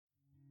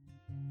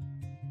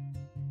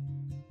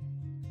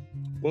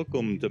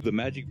Welcome to the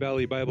Magic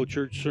Valley Bible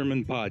Church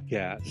Sermon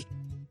Podcast.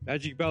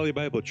 Magic Valley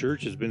Bible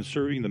Church has been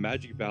serving the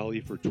Magic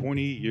Valley for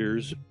 20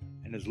 years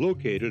and is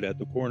located at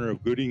the corner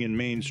of Gooding and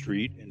Main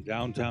Street in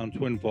downtown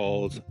Twin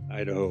Falls,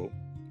 Idaho.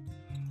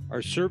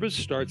 Our service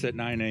starts at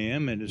 9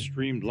 a.m. and is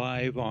streamed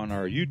live on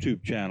our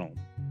YouTube channel.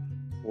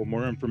 For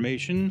more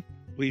information,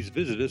 please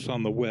visit us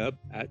on the web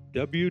at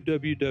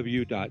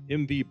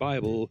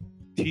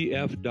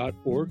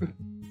www.mvbibletf.org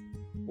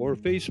or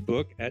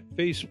Facebook at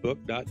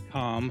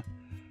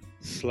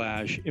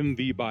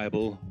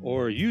facebook.com/mvbible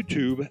or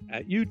YouTube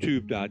at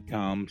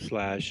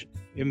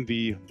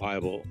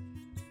youtube.com/mvbible.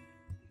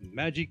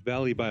 Magic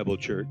Valley Bible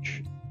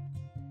Church,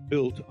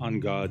 built on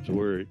God's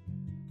Word.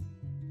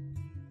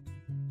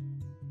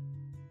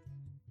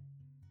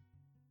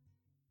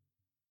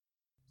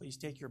 Please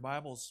take your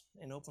Bibles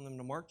and open them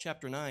to Mark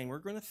chapter 9. We're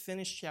going to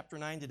finish chapter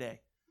 9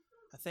 today.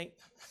 I think,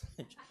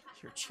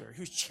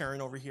 who's cheering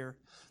over here?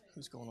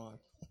 Who's going on?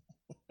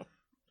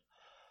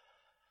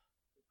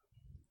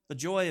 The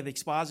joy of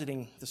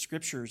expositing the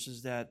Scriptures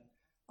is that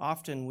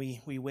often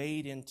we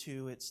wade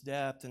into its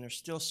depth, and there's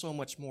still so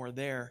much more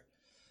there.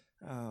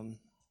 And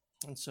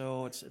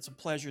so it's a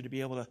pleasure to be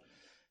able to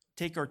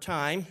take our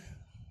time.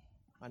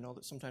 I know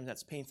that sometimes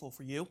that's painful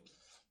for you,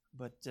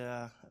 but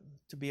to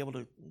be able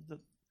to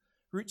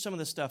root some of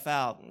this stuff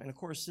out. And of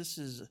course, this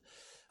is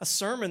a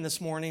sermon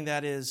this morning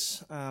that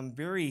is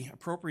very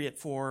appropriate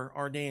for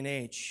our day and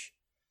age.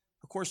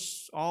 Of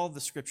course, all of the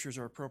Scriptures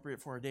are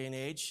appropriate for our day and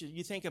age.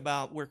 You think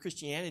about where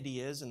Christianity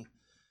is and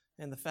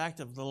the fact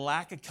of the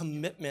lack of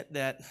commitment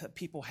that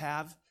people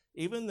have,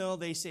 even though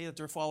they say that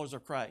they're followers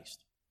of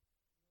Christ.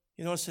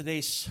 You notice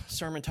today's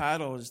sermon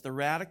title is The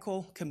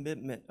Radical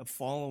Commitment of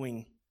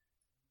Following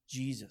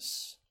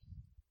Jesus.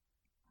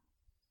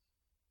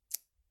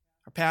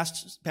 Our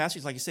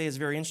passage, like I say, is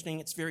very interesting.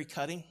 It's very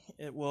cutting.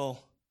 It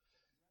will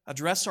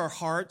address our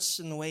hearts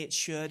in the way it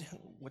should,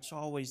 which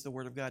always the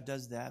Word of God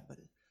does that. But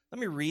let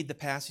me read the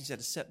passage that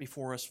is set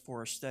before us for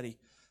our study.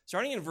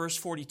 Starting in verse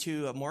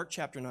 42 of Mark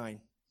chapter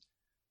 9.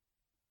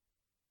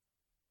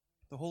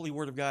 The Holy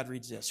Word of God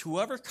reads this: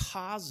 "Whoever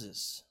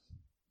causes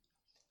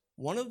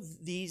one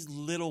of these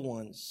little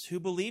ones who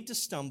believe to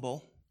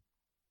stumble,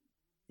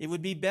 it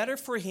would be better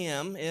for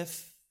him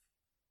if,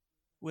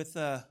 with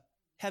a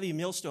heavy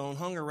millstone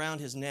hung around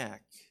his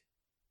neck,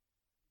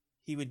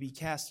 he would be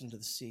cast into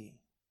the sea.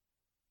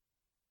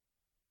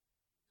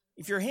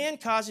 If your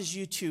hand causes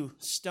you to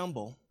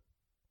stumble,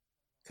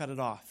 cut it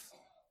off.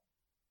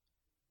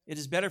 It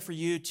is better for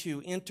you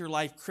to enter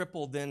life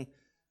crippled than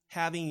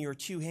having your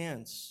two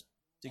hands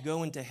to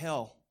go into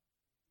hell,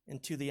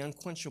 into the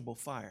unquenchable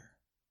fire,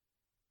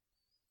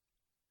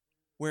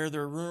 where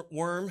the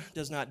worm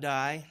does not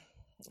die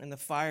and the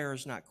fire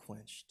is not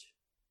quenched.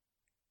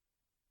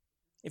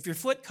 If your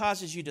foot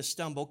causes you to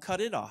stumble,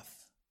 cut it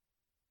off.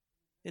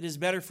 It is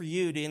better for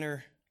you to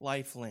enter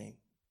life lame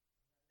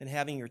than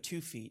having your 2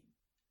 feet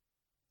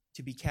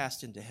to be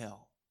cast into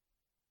hell,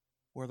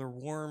 where the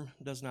worm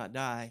does not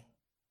die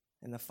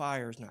and the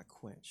fire is not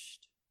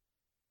quenched.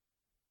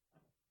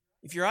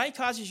 If your eye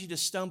causes you to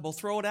stumble,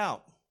 throw it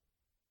out.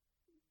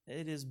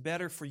 It is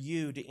better for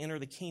you to enter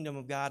the kingdom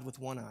of God with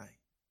one eye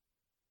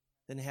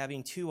than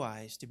having 2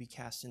 eyes to be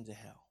cast into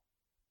hell,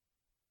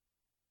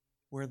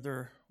 where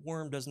the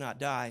worm does not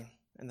die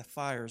and the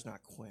fire is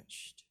not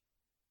quenched.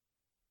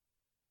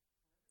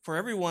 For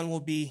everyone will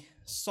be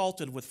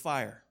salted with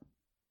fire.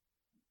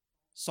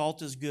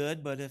 Salt is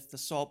good, but if the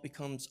salt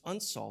becomes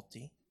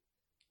unsalty,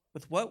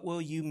 with what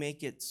will you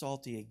make it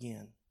salty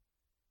again?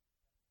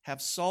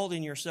 Have salt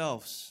in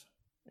yourselves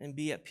and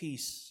be at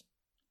peace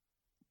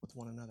with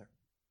one another."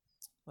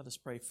 Let us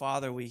pray.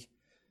 Father, we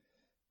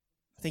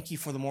thank you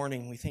for the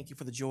morning. We thank you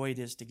for the joy it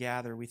is to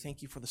gather. We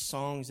thank you for the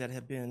songs that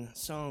have been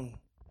sung.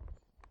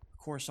 Of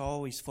course,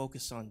 always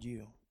focus on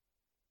you.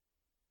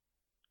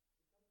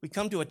 We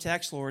come to a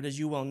text, Lord, as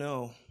you well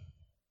know,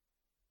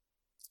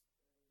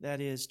 that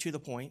is to the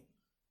point,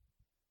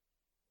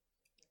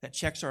 that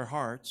checks our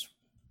hearts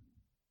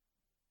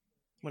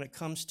when it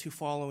comes to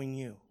following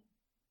you.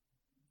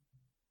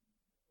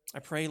 I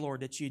pray,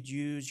 Lord, that you'd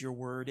use your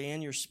word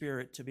and your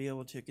Spirit to be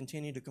able to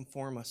continue to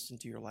conform us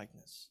into your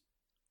likeness.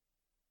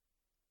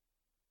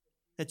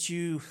 That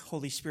you,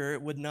 Holy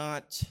Spirit, would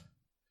not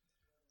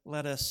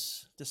let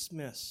us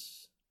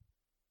dismiss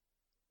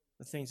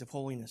the things of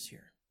holiness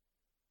here.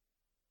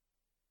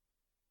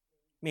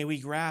 May we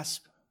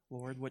grasp,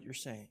 Lord, what you're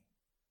saying.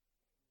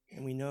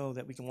 And we know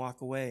that we can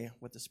walk away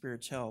with the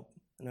Spirit's help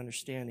and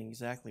understanding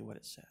exactly what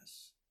it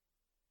says.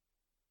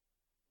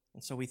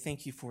 And so we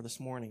thank you for this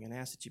morning and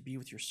ask that you be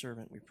with your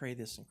servant. We pray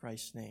this in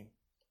Christ's name.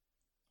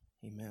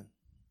 Amen.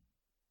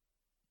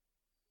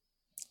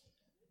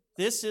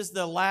 This is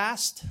the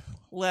last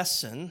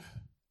lesson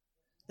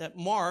that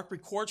Mark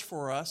records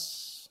for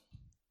us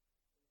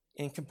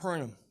in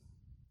Capernaum.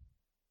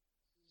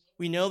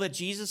 We know that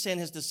Jesus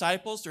and his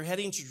disciples are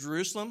heading to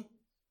Jerusalem,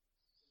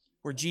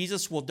 where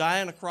Jesus will die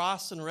on a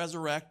cross and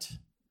resurrect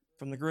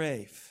from the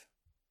grave.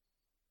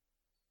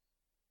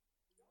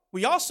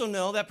 We also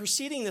know that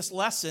preceding this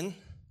lesson,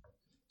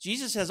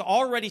 Jesus has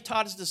already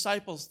taught his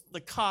disciples the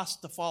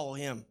cost to follow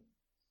him.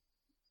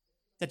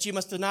 That you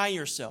must deny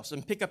yourselves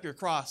and pick up your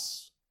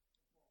cross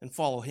and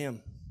follow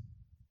him.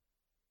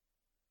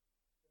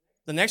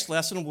 The next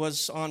lesson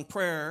was on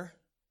prayer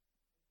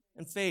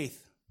and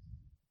faith.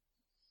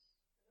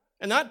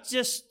 And not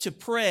just to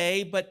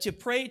pray, but to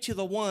pray to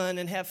the one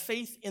and have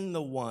faith in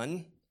the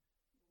one,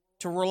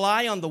 to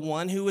rely on the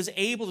one who is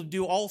able to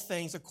do all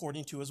things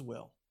according to his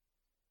will.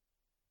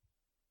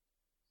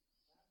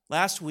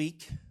 Last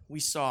week, we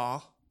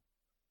saw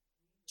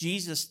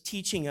Jesus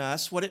teaching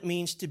us what it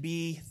means to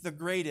be the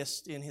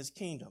greatest in his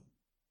kingdom.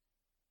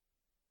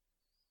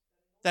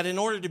 That in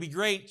order to be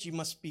great, you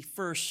must be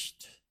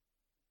first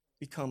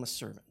become a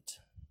servant.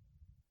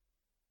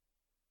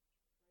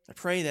 I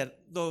pray that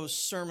those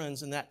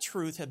sermons and that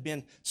truth have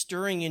been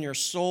stirring in your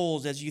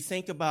souls as you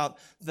think about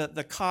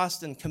the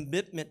cost and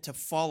commitment to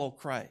follow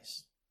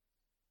Christ.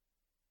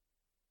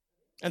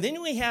 And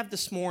then we have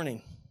this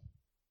morning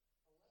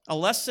a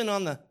lesson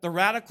on the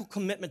radical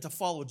commitment to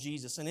follow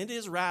Jesus. And it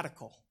is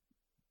radical.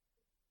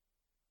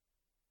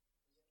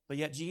 But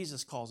yet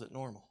Jesus calls it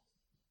normal.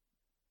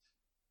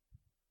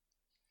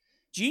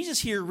 Jesus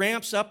here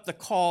ramps up the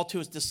call to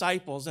his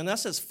disciples and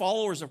us as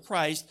followers of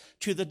Christ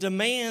to the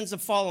demands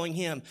of following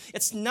him.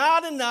 It's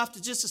not enough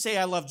to just say,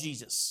 I love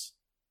Jesus.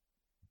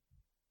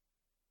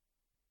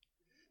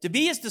 To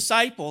be his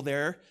disciple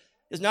there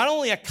is not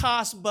only a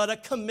cost, but a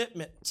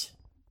commitment.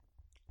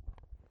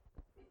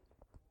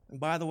 And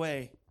by the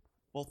way,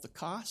 both the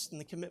cost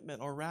and the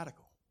commitment are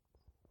radical.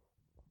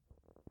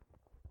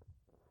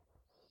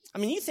 I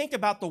mean, you think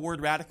about the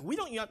word radical. We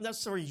don't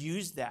necessarily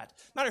use that.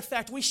 Matter of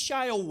fact, we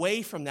shy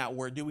away from that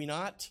word, do we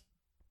not?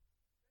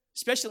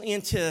 Especially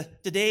into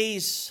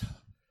today's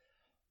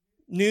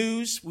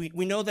news. We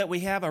know that we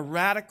have a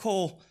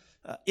radical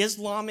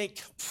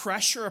Islamic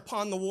pressure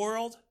upon the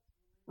world.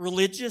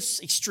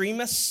 Religious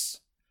extremists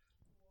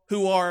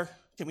who are,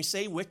 can we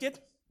say, wicked?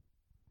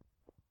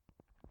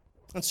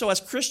 And so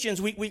as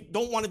Christians, we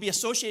don't want to be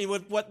associated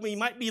with what we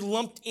might be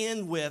lumped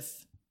in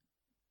with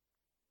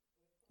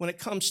when it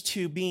comes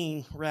to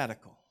being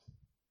radical.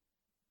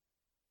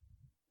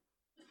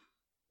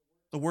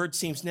 The word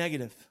seems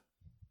negative,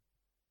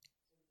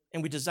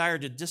 and we desire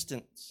to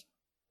distance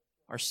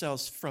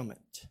ourselves from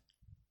it.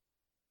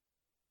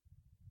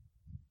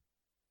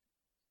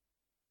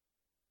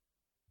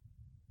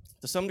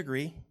 To some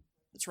degree,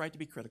 it's right to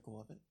be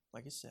critical of it,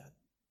 like I said.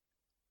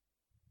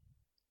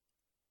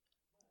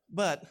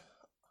 But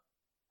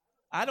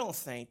I don't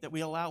think that we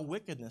allow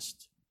wickedness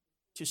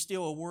to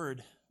steal a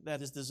word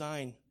that is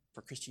designed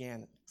for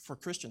Christianity, for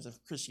Christians and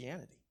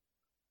Christianity.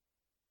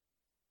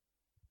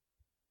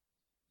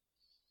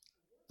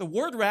 The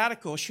word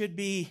radical should not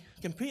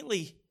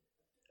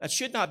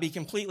be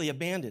completely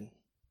abandoned.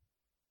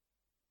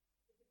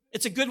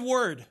 It's a good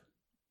word.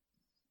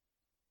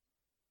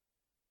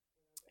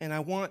 And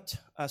I want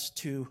us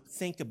to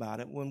think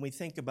about it when we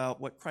think about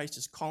what Christ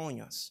is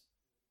calling us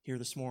here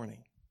this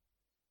morning.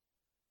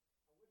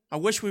 I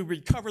wish we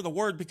would cover the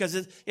word because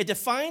it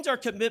defines our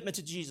commitment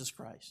to Jesus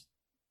Christ.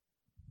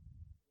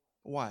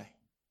 Why?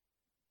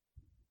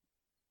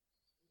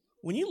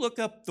 When you look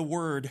up the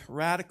word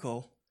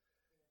radical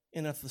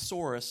in a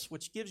thesaurus,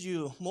 which gives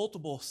you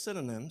multiple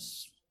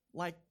synonyms,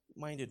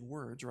 like-minded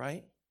words,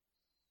 right?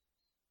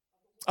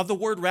 Of the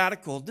word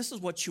radical, this is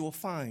what you will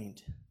find.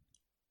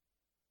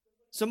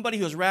 Somebody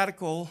who is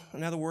radical,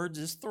 in other words,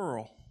 is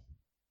thorough,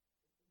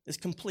 is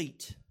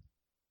complete,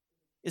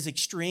 is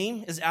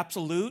extreme, is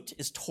absolute,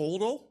 is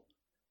total,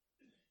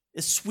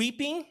 is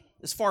sweeping,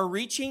 is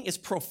far-reaching, is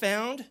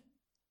profound,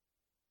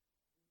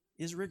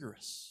 is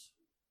rigorous.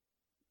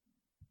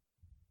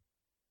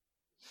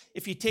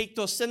 If you take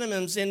those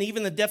synonyms and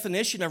even the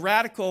definition of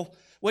radical,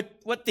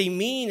 what they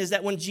mean is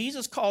that when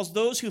Jesus calls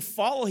those who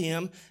follow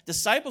him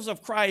disciples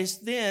of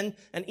Christ, then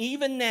and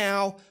even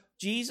now,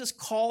 Jesus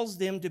calls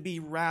them to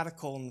be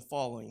radical in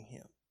following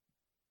him.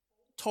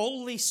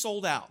 Totally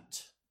sold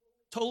out,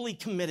 totally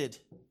committed,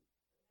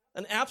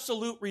 an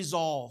absolute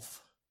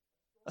resolve,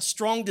 a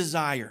strong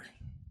desire.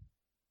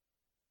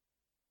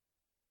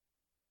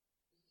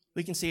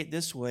 We can say it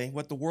this way: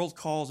 what the world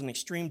calls an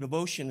extreme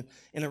devotion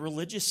in a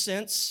religious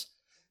sense,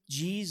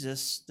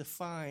 Jesus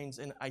defines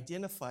and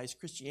identifies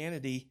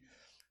Christianity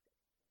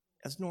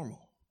as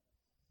normal.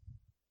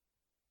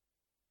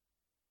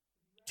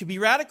 To be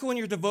radical in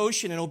your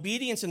devotion and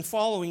obedience in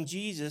following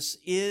Jesus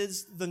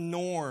is the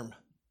norm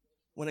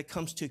when it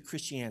comes to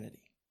Christianity.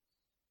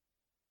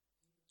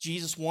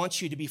 Jesus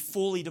wants you to be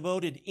fully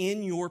devoted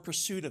in your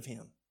pursuit of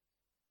him.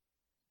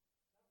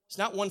 It's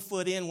not 1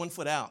 foot in, 1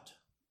 foot out.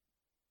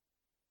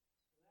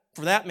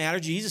 For that matter,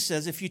 Jesus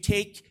says if you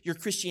take your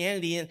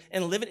Christianity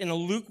and live it in a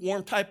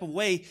lukewarm type of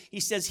way,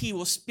 he says he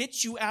will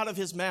spit you out of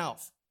his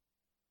mouth.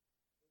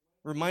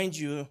 Remind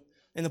you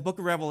in the book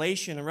of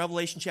Revelation, in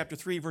Revelation chapter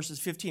 3, verses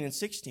 15 and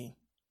 16.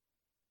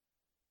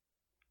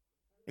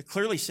 It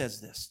clearly says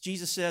this.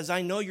 Jesus says,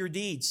 I know your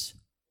deeds,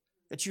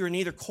 that you are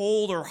neither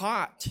cold or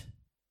hot,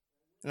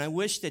 and I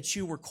wish that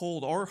you were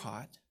cold or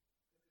hot.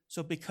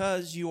 So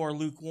because you are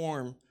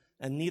lukewarm,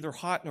 and neither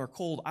hot nor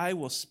cold, I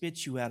will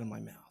spit you out of my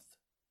mouth.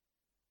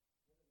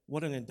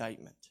 What an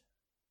indictment.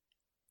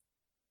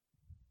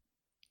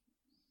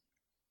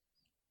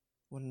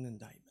 What an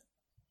indictment.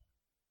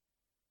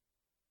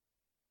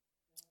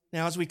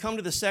 Now, as we come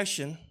to this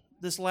section,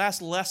 this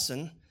last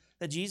lesson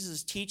that Jesus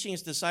is teaching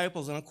his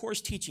disciples, and of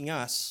course teaching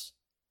us,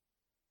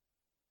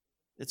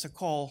 it's a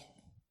call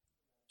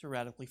to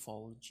radically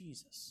follow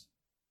Jesus.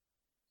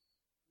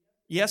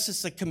 Yes,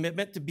 it's a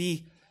commitment to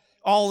be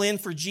all in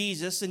for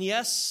Jesus, and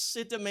yes,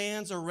 it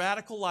demands a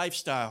radical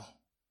lifestyle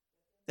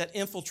that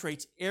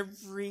infiltrates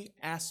every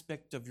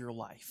aspect of your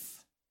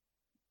life.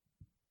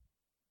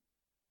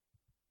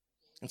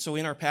 And so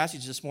in our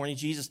passage this morning,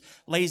 Jesus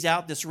lays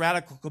out this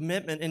radical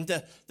commitment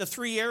into the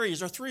three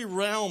areas or three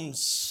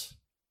realms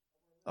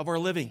of our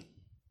living.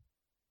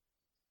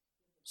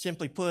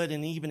 Simply put,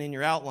 and even in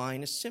your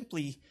outline, is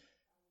simply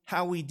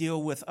how we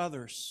deal with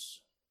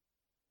others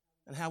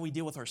and how we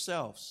deal with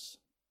ourselves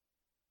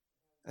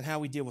and how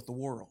we deal with the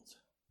world.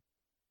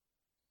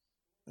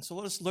 And so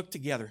let us look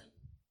together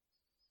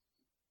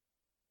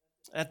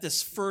at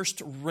this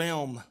first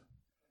realm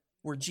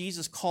where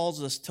Jesus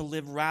calls us to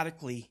live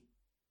radically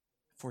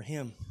for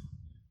him.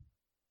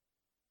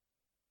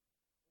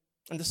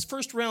 And this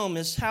first realm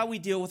is how we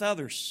deal with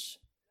others.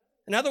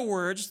 In other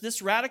words,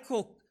 this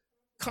radical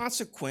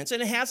consequence,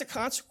 and it has a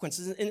consequence,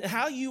 and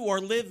how you are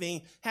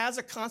living has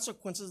a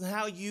consequence in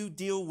how you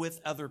deal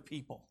with other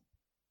people.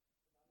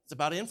 It's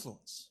about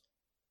influence.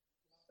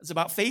 It's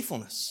about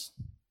faithfulness.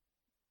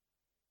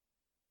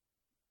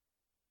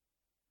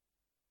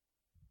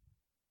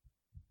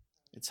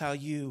 It's how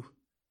you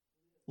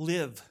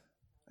live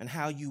and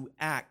how you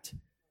act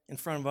in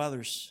front of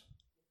others.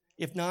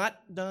 If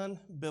not done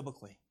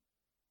biblically,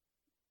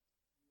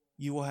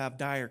 you will have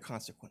dire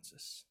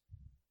consequences.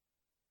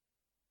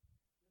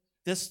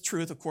 This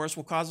truth, of course,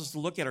 will cause us to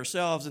look at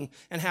ourselves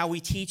and how we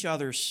teach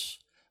others.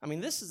 I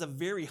mean, this is a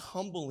very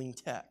humbling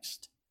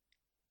text,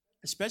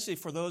 especially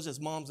for those as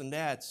moms and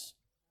dads,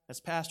 as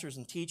pastors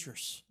and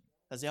teachers,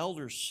 as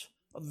elders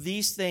of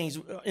these things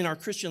in our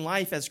Christian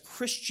life, as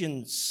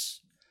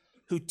Christians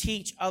who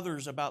teach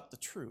others about the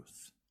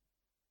truth.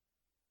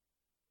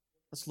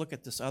 Let's look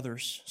at this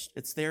others.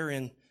 It's there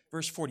in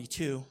verse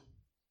 42.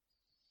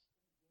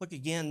 Look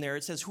again there.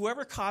 It says,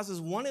 whoever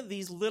causes one of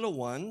these little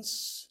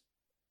ones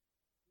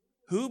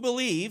who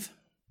believe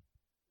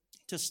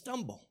to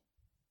stumble.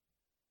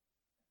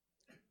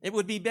 It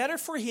would be better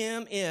for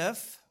him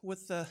if,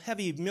 with the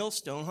heavy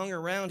millstone hung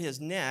around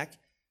his neck,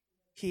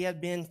 he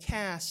had been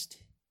cast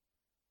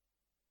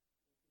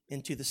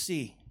into the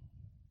sea.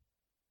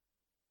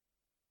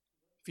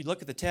 If you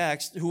look at the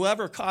text,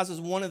 whoever causes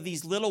one of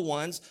these little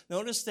ones,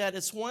 notice that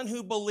it's one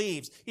who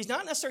believes. He's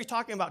not necessarily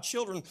talking about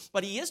children,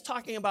 but he is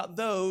talking about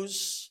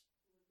those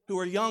who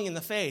are young in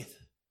the faith.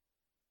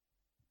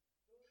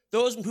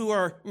 Those who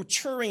are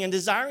maturing and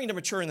desiring to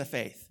mature in the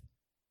faith.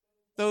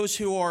 Those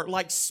who are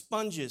like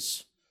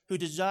sponges, who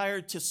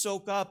desire to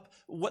soak up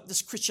what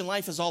this Christian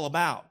life is all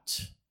about.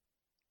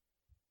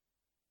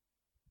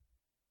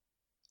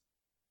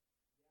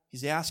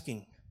 He's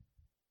asking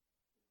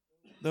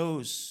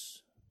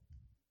those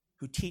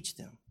who teach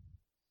them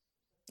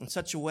in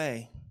such a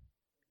way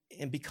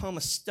and become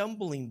a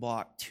stumbling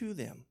block to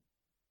them,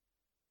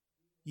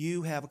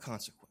 you have a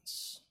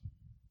consequence.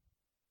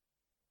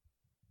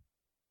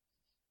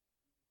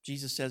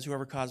 Jesus says,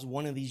 whoever causes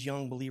one of these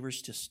young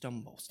believers to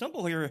stumble.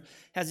 Stumble here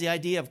has the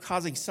idea of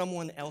causing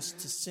someone else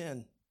to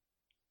sin.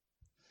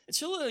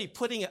 It's literally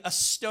putting a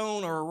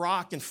stone or a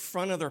rock in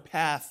front of their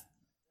path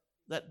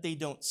that they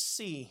don't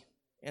see,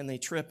 and they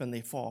trip and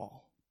they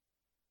fall.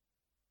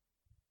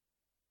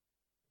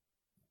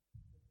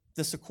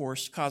 This, of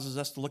course, causes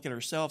us to look at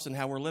ourselves and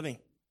how we're living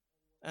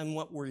and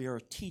what we are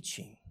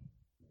teaching.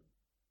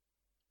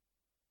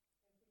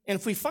 And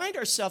if we find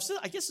ourselves,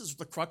 I guess this is what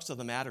the crux of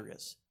the matter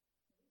is,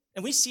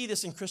 and we see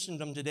this in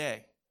Christendom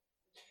today,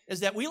 is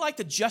that we like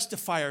to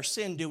justify our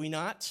sin, do we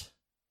not?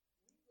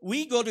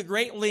 We go to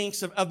great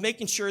lengths of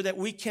making sure that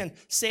we can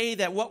say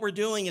that what we're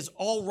doing is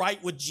all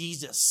right with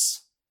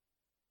Jesus.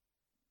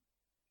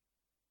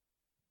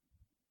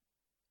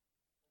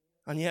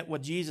 And yet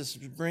what Jesus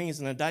brings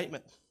is an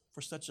indictment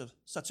for such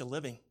a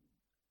living.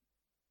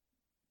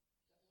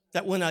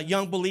 That when a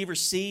young believer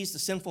sees the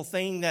sinful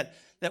thing that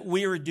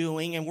we're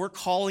doing and we're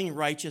calling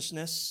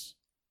righteousness,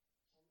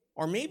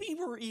 or maybe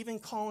we're even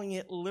calling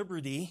it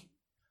liberty,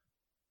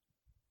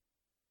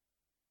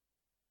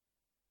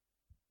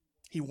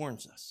 he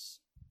warns us.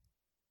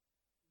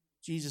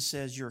 Jesus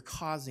says, you're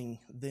causing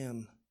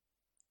them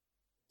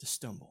to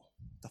stumble,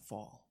 to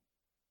fall.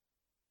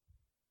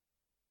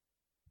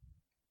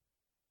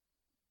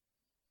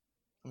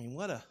 I mean,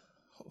 what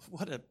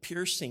a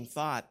piercing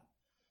thought.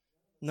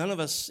 None of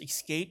us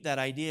escape that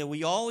idea.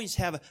 We always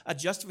have a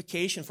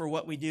justification for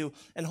what we do,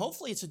 and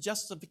hopefully it's a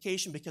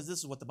justification because this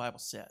is what the Bible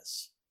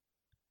says,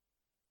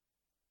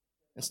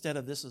 instead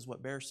of this is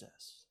what Bear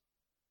says,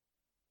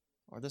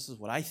 or this is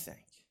what I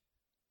think.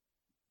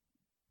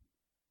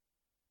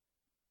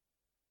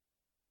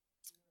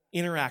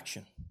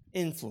 Interaction,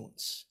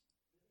 influence.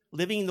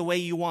 living the way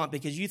you want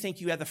because you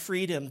think you have the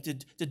freedom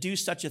to do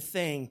such a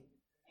thing.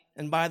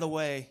 And by the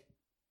way,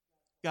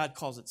 God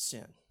calls it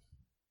sin.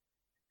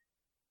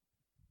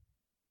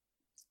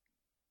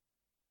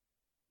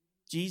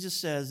 Jesus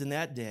says in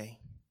that day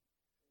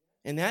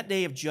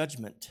of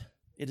judgment,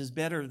 it is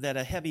better that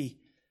a heavy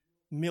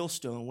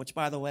millstone, which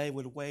by the way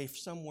would weigh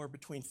somewhere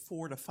between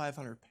 400 to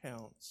 500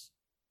 pounds.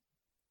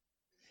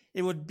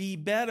 It would be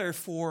better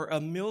for a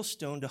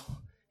millstone to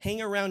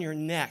hang around your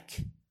neck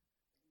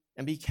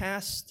and be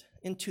cast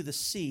into the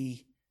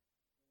sea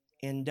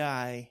and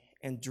die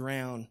and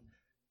drown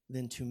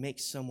than to make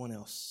someone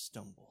else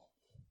stumble.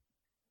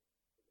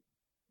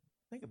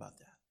 Think about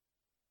that.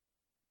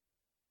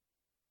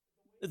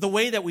 The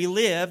way that we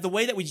live, the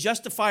way that we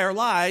justify our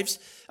lives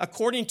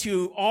according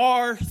to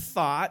our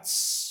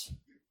thoughts,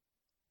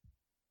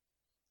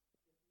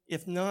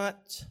 if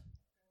not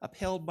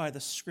upheld by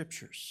the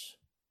Scriptures,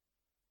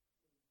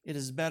 it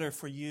is better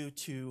for you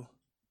to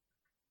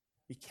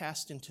be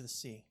cast into the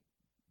sea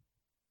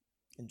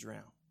and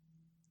drown.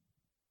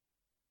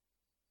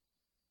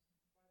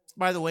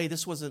 By the way,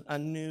 this wasn't a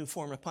new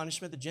form of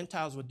punishment. The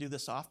Gentiles would do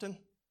this often.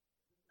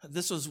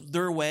 This was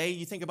their way.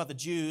 You think about the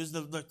Jews,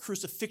 the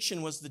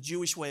crucifixion was the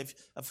Jewish way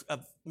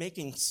of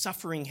making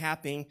suffering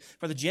happen.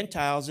 For the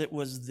Gentiles, it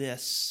was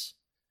this.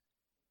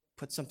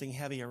 Put something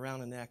heavy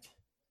around the neck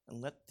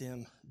and let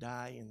them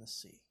die in the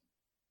sea.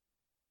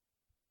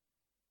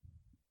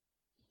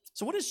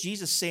 So what is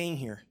Jesus saying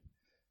here?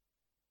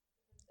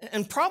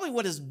 And probably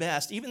what is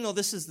best, even though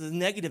this is the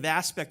negative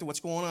aspect of what's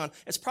going on,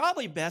 it's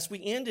probably best,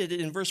 we ended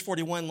it in verse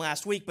 41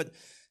 last week, but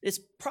it's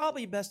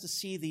probably best to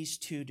see these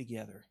two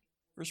together.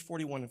 Verse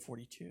 41 and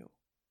 42.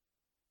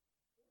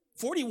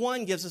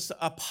 41 gives us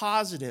a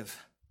positive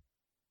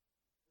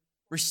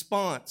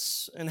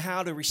response and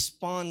how to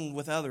respond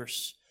with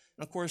others.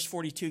 And of course,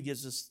 42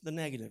 gives us the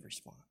negative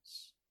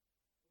response.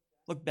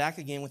 Look back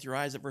again with your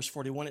eyes at verse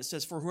 41. It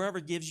says, "For whoever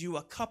gives you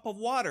a cup of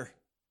water,"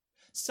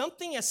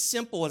 something as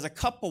simple as a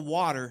cup of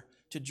water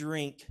to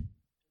drink,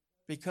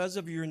 "because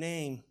of your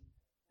name,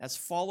 as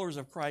followers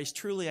of Christ,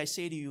 truly I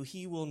say to you,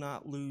 he will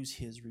not lose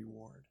his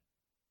reward."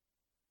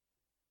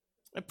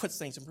 It puts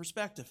things in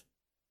perspective.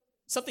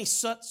 Something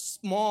such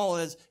small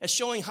as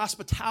showing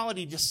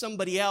hospitality to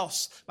somebody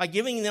else by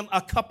giving them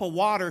a cup of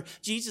water,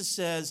 Jesus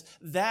says,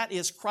 that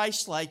is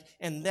Christ-like,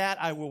 and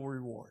that I will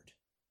reward.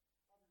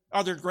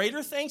 Are there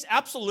greater things?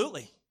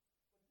 Absolutely.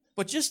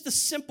 But just the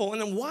simple,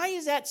 and then why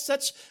is that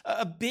such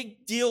a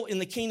big deal in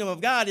the kingdom of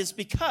God? Is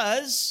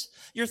because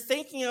you're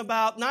thinking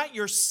about not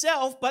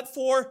yourself, but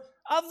for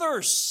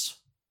others.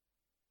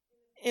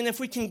 And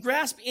if we can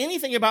grasp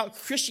anything about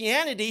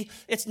Christianity,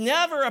 it's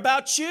never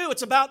about you.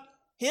 It's about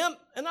him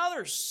and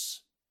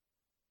others.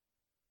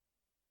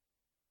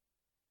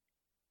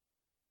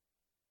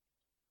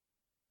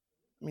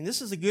 I mean,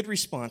 this is a good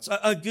response,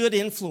 a good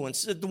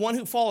influence. The one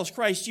who follows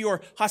Christ, you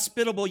are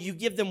hospitable. You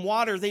give them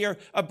water. They are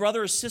a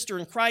brother or sister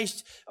in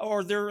Christ,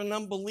 or they're an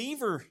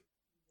unbeliever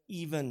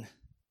even.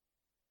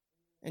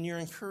 And you're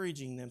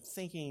encouraging them,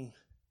 thinking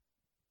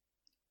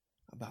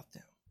about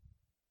them.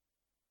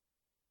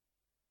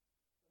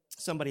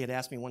 Somebody had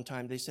asked me one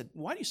time, they said,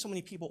 "Why do so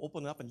many people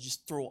open up and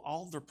just throw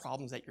all their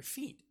problems at your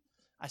feet?"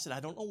 I said,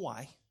 "I don't know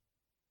why,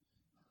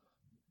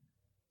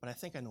 but I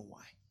think I know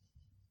why.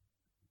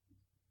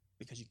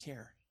 Because you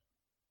care.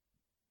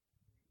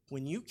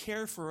 When you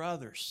care for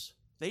others,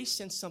 they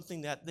sense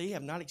something that they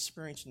have not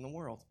experienced in the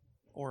world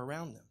or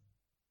around them.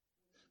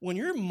 When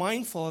you're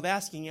mindful of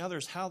asking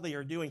others how they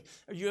are doing,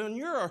 when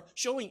you're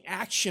showing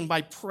action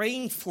by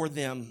praying for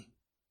them,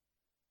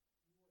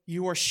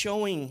 you are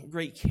showing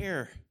great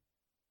care.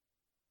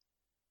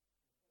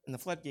 And the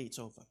floodgates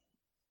open.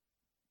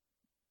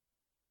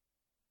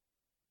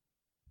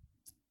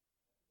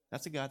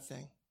 That's a God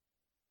thing.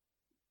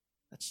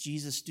 That's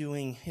Jesus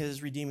doing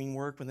his redeeming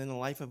work within the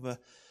life of a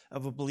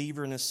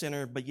believer and a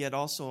sinner, but yet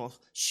also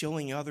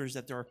showing others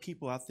that there are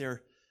people out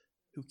there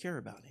who care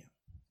about him,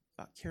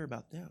 care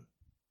about them.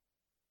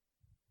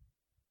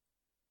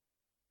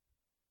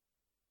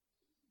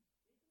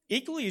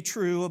 Equally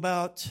true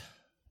about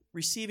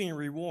receiving a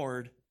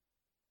reward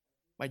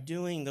by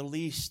doing the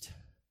least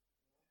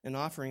and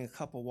offering a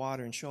cup of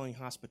water and showing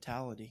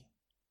hospitality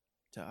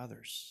to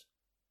others.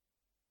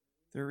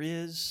 There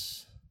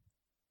is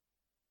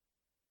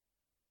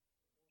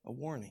a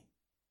warning,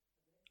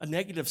 a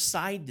negative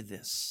side to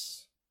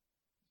this.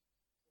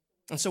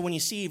 And so when you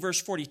see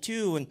verse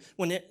 42, and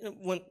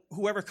when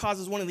whoever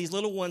causes one of these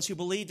little ones who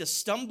believe to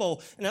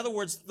stumble, in other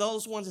words,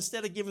 those ones,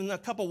 instead of giving them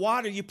a cup of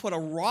water, you put a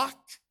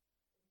rock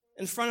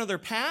in front of their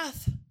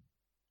path,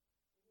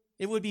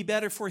 it would be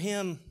better for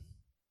him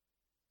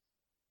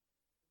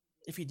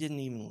if he didn't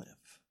even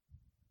live.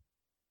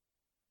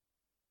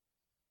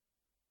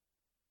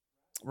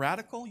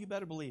 Radical? You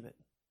better believe it.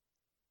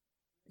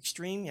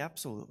 Extreme?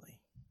 Absolutely.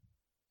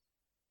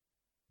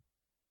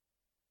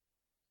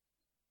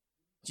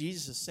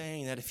 Jesus is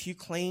saying that if you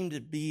claim to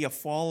be a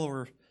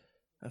follower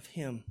of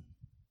him,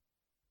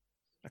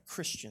 a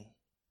Christian,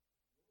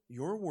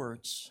 your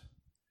words,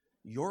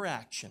 your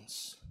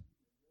actions,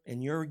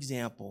 and your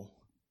example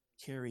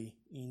carry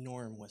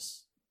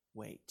enormous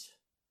weight.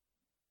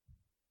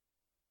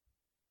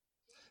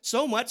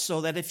 So much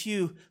so that if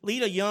you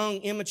lead a young,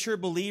 immature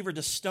believer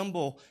to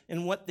stumble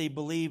in what they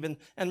believe,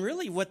 and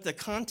really what the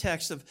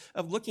context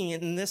of looking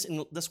at in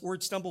this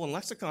word stumble in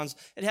lexicons,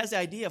 it has the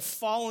idea of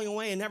falling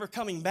away and never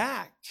coming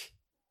back.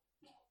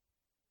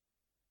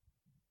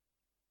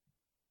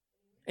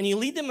 And you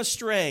lead them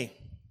astray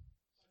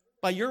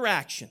by your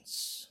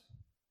actions.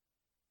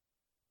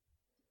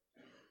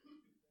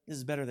 It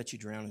is better that you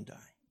drown and die.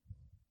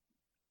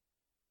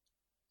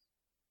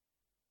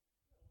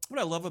 What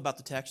I love about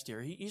the text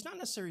here, he's not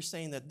necessarily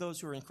saying that those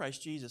who are in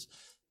Christ Jesus,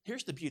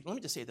 here's the beauty. Let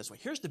me just say it this way.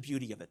 Here's the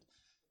beauty of it.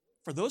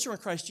 For those who are in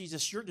Christ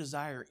Jesus, your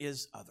desire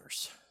is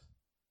others.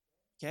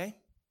 Okay?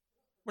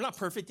 We're not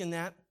perfect in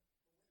that.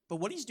 But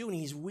what he's doing,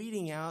 he's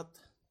weeding out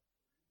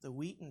the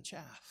wheat and the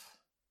chaff.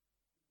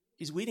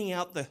 He's weeding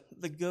out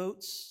the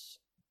goats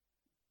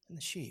and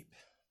the sheep.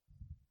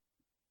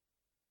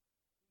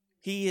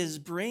 He is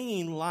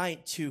bringing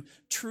light to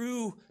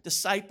true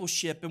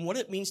discipleship and what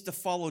it means to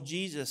follow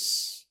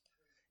Jesus.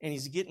 And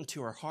he's getting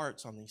to our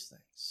hearts on these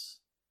things.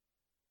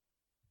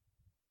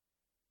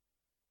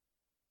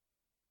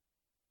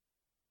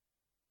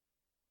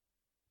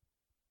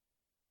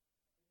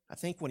 I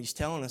think what he's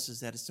telling us is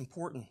that it's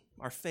important.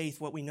 Our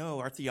faith, what we know,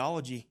 our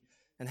theology,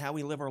 and how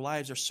we live our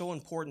lives are so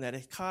important that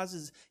it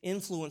causes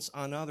influence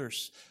on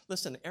others.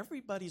 Listen,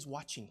 everybody's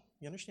watching.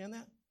 You understand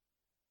that?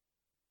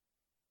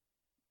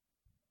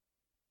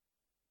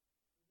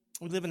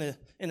 We live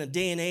in a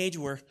day and age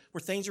where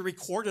things are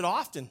recorded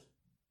often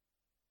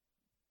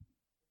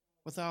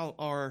without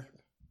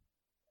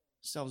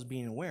ourselves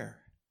being aware.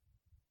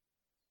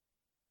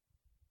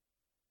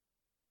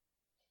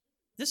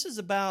 This is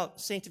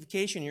about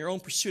sanctification, your own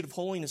pursuit of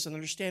holiness, and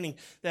understanding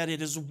that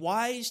it is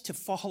wise to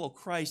follow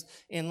Christ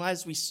and,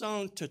 as we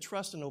sung, to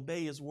trust and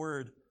obey His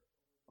word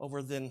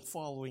over than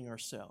following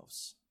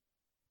ourselves.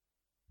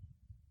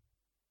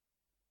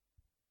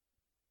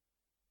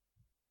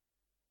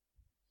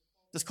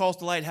 This calls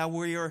to light how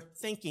we are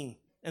thinking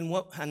and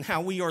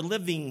how we are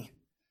living.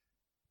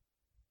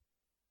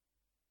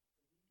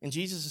 And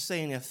Jesus is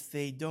saying if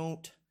they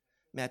don't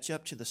match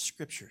up to the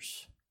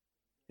Scriptures,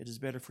 it is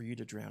better for you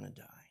to drown and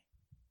die.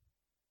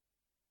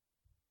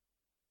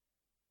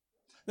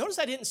 Notice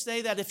I didn't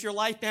say that if your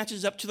life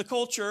matches up to the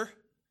culture.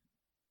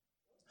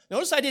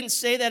 Notice I didn't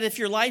say that if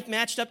your life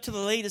matched up to the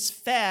latest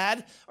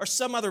fad or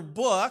some other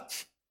book.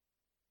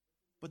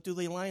 But do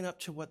they line up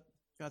to what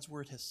God's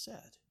Word has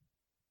said?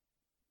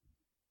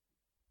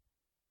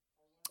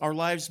 Our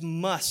lives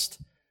must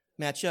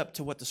match up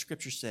to what the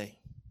Scriptures say.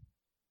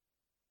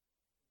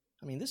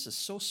 I mean, this is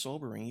so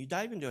sobering. You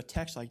dive into a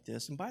text like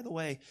this, and by the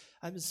way,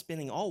 I've been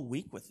spending all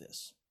week with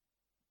this.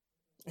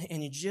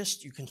 And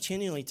you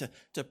continually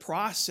to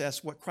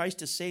process what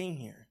Christ is saying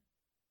here.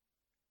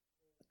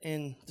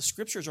 And the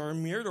Scriptures are a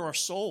mirror to our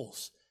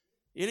souls.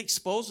 It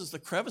exposes the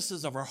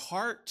crevices of our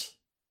heart.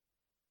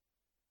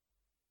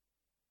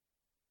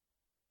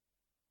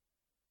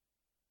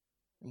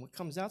 And what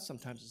comes out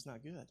sometimes is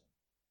not good.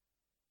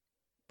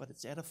 But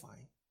it's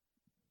edifying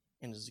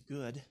and is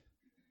good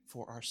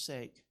for our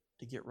sake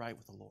to get right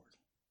with the Lord.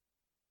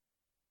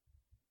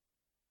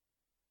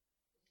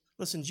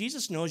 Listen,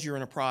 Jesus knows you're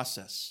in a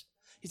process.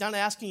 He's not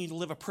asking you to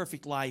live a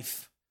perfect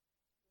life.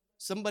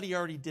 Somebody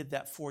already did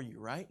that for you,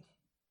 right?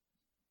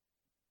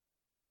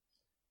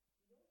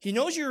 He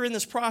knows you're in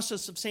this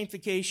process of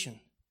sanctification.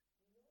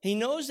 He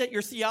knows that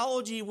your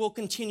theology will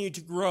continue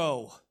to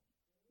grow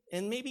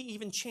and maybe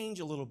even change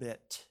a little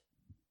bit.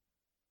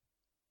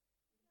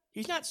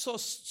 He's not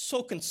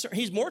so concerned.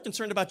 He's more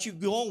concerned about you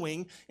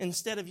going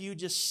instead of you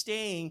just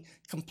staying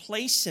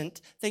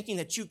complacent, thinking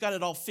that you've got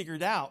it all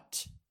figured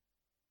out.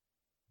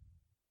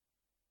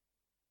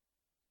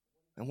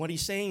 And what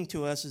he's saying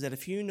to us is that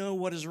if you know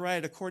what is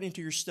right according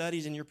to your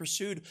studies and your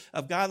pursuit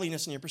of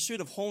godliness and your pursuit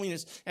of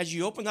holiness, as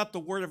you open up the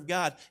Word of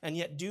God and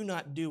yet do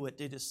not do it,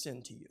 it is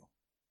sin to you.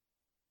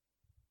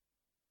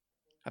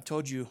 I've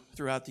told you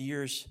throughout the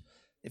years,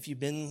 if you've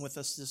been with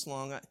us this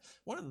long,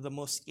 one of the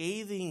most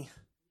scathing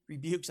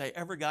rebukes I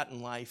ever got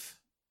in life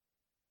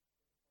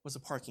was a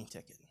parking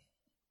ticket.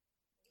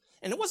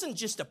 And it wasn't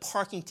just a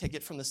parking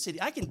ticket from the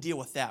city. I can deal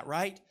with that,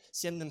 right?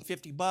 Send them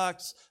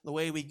 $50, the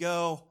way we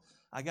go.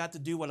 I got to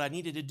do what I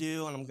needed to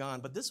do, and I'm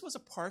gone. But this was a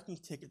parking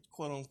ticket,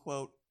 quote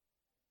unquote,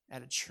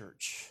 at a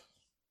church.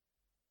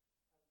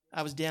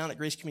 I was down at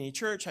Grace Community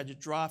Church. I just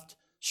dropped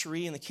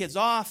Cherie and the kids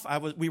off.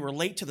 We were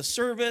late to the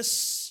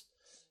service,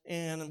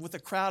 and with a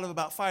crowd of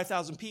about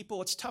 5,000 people,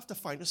 it's tough to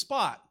find a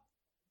spot.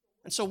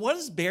 And so what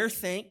does Bear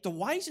think? The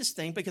wisest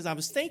thing, because I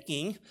was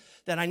thinking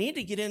that I need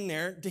to get in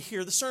there to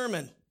hear the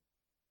sermon.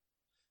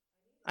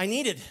 I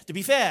needed to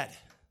be fed.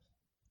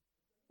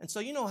 And so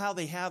you know how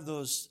they have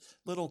those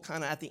little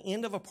kind of, at the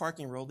end of a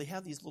parking road, they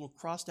have these little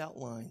crossed out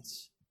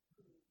lines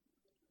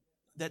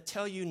that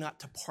tell you not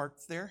to park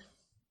there.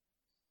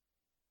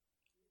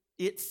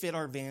 It fit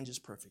our van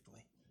just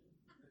perfectly.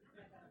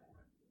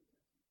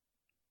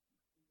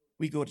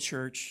 We go to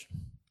church.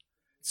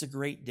 It's a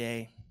great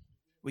day.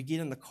 We get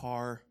in the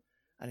car.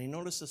 And I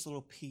noticed this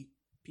little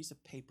piece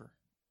of paper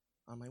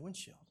on my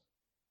windshield.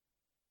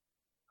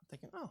 I'm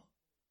thinking, oh,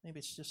 maybe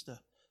it's just a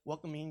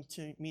welcoming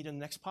to me to the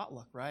next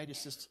potluck, right?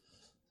 It's just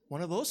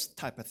one of those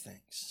type of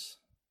things.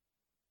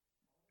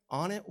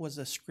 On it was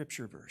a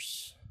scripture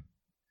verse.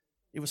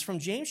 It was from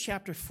James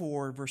chapter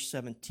 4, verse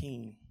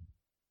 17,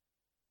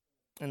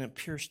 and it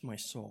pierced my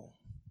soul.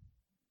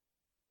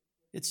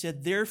 It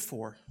said,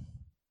 therefore,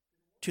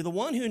 to the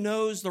one who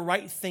knows the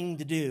right thing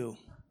to do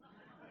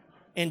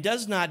and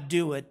does not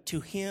do it,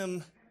 to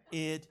him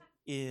it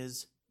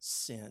is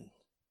sin.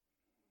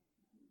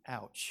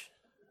 Ouch.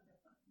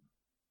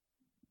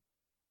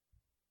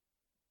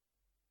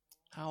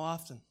 How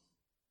often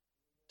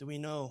do we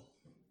know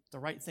the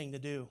right thing to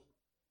do,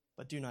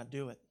 but do not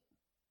do it?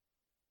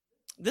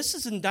 This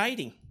is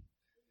indicting.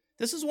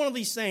 This is one of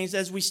these things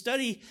as we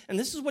study, and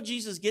this is what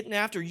Jesus is getting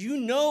after. You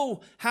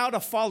know how to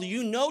follow.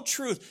 You know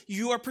truth.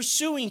 You are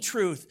pursuing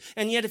truth.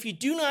 And yet if you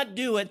do not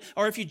do it,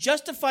 or if you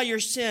justify your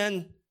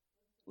sin,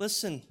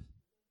 listen,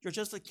 your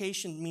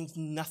justification means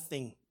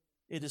nothing.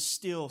 It is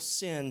still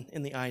sin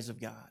in the eyes of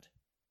God.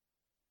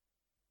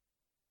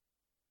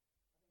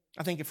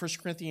 I think in 1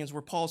 Corinthians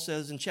where Paul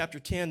says in chapter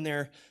 10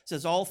 there,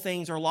 says all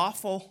things are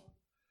lawful,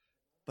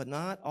 but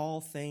not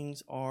all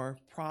things are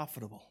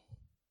profitable.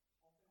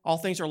 All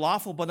things are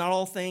lawful, but not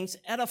all things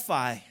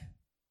edify.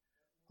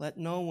 Let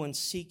no one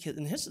seek his,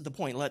 and this is the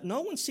point, let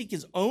no one seek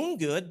his own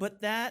good,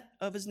 but that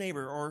of his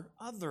neighbor or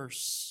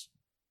others.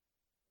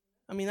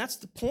 I mean, that's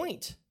the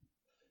point.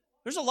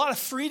 There's a lot of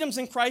freedoms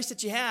in Christ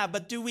that you have,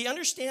 but do we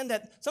understand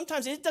that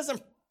sometimes it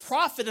doesn't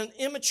profit an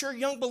immature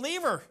young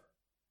believer?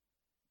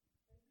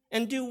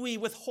 And do we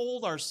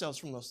withhold ourselves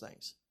from those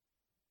things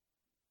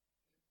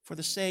for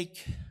the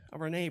sake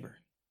of our neighbor?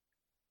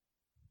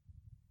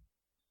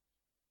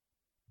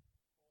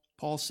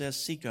 Paul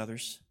says, seek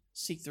others,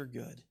 seek their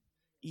good,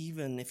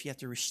 even if you have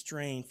to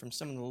restrain from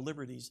some of the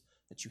liberties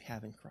that you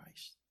have in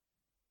Christ.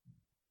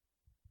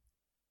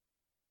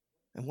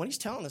 And what he's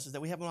telling us is that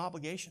we have an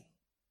obligation.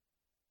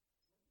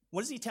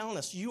 What is he telling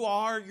us? You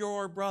are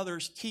your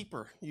brother's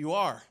keeper. You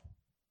are.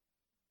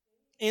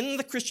 In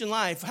the Christian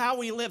life, how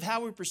we live,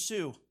 how we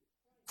pursue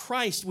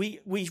Christ,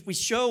 we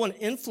show an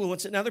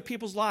influence in other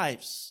people's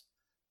lives,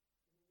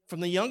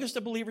 from the youngest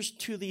of believers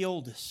to the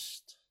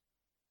oldest.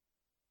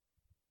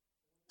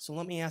 So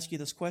let me ask you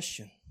this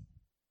question.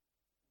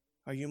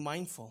 Are you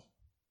mindful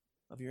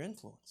of your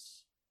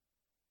influence?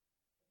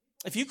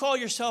 If you call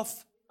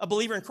yourself a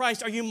believer in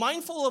Christ, are you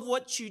mindful of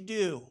what you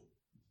do?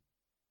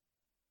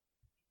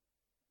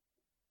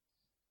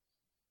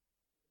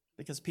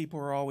 Because people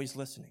are always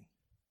listening.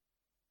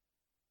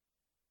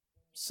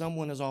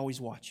 Someone is always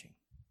watching.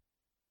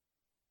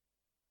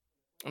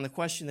 And the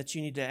question that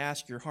you need to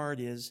ask your heart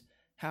is,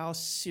 how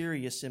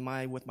serious am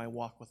I with my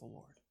walk with the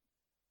Lord?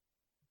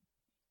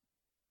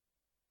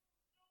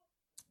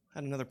 I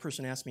had another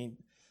person ask me,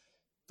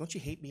 don't you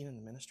hate being in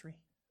the ministry?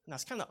 Now,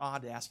 it's kind of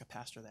odd to ask a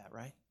pastor that,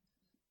 right?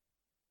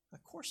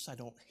 Of course I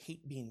don't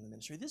hate being in the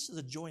ministry. This is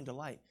a joy and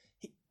delight.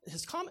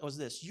 His comment was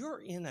this, you're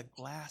in a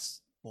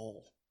glass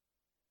bowl.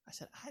 I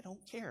said, I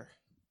don't care.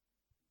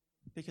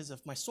 Because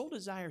if my sole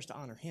desire is to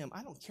honor him,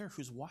 I don't care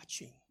who's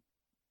watching.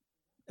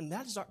 And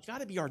that has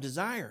got to be our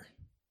desire.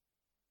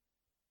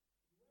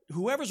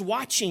 Whoever's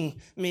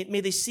watching, may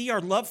they see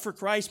our love for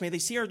Christ. May they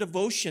see our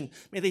devotion.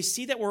 May they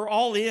see that we're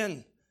all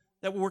in,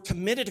 that we're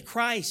committed to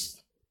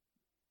Christ.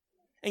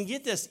 And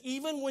get this,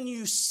 even when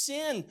you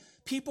sin,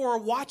 people are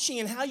watching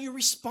and how you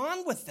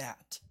respond with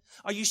that.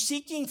 Are you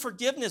seeking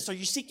forgiveness? Are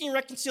you seeking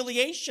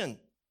reconciliation?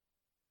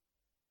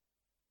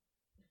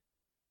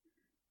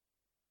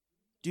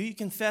 Do you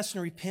confess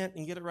and repent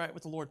and get it right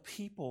with the Lord?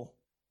 People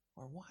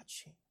are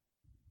watching.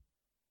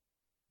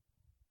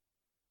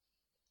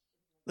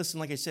 Listen,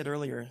 like I said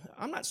earlier,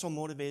 I'm not so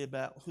motivated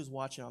about who's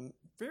watching. I'm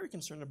very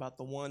concerned about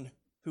the one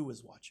who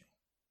is watching.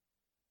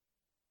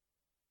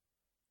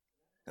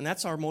 And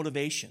that's our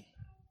motivation.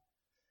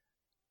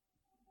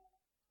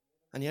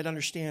 And yet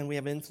understand we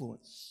have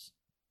influence.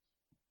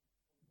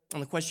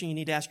 And the question you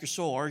need to ask your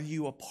soul, are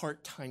you a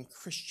part-time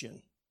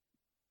Christian?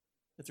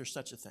 If there's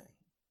such a thing.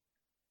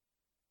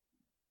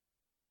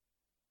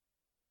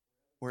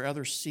 Where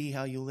others see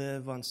how you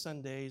live on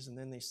Sundays and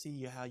then they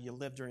see how you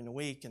live during the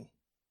week and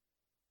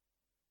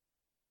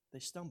they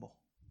stumble.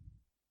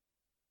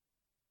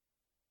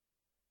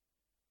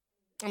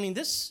 I mean,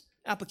 this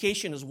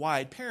application is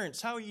wide.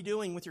 Parents, how are you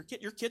doing with your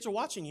kid? Your kids are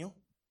watching you.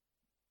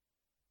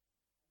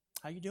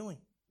 How are you doing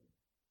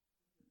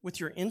with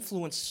your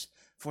influence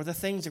for the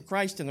things of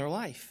Christ in their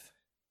life?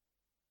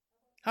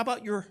 How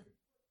about your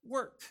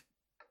work?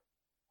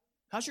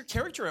 How's your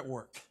character at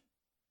work?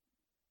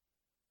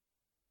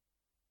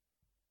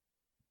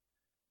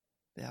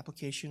 The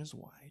application is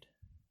wide.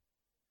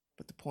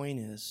 But the point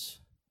is,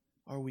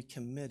 are we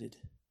committed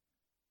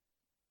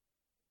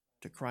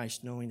to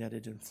Christ knowing that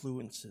it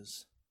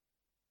influences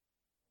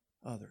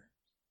others?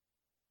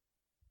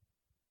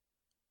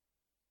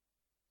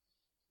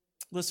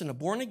 Listen, a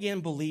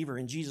born-again believer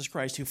in Jesus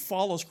Christ who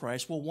follows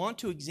Christ will want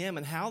to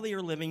examine how they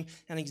are living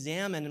and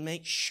examine and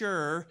make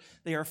sure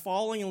they are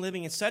following and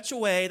living in such a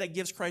way that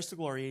gives Christ the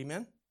glory.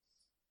 Amen?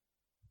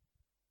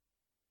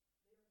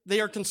 They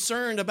are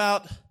concerned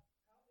about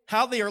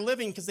how they are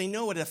living because they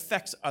know it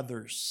affects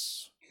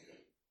others.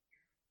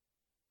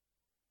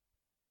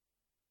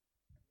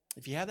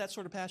 If you have that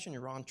sort of passion,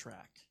 you're on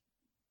track.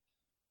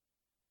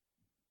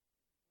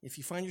 If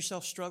you find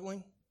yourself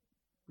struggling,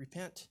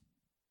 repent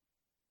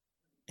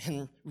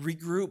and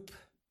regroup,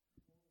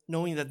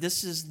 knowing that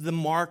this is the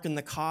mark and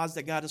the cause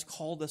that God has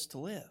called us to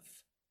live.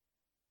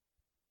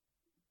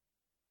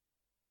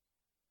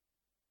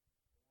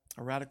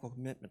 A radical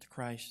commitment to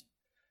Christ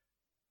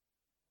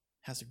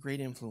has a great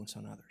influence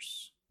on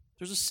others.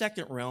 There's a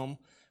second realm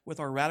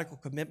with our radical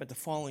commitment to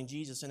following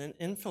Jesus, and it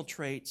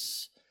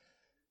infiltrates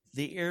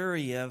the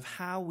area of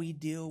how we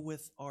deal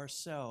with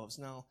ourselves.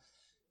 Now,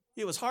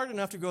 it was hard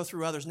enough to go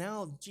through others.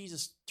 Now,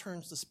 Jesus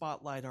turns the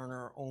spotlight on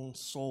our own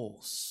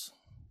souls.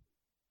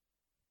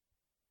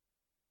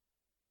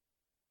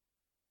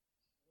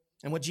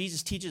 And what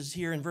Jesus teaches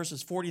here in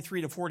verses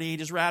 43 to 48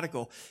 is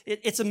radical.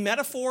 It's a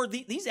metaphor.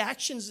 These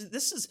actions,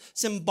 this is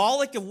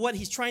symbolic of what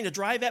he's trying to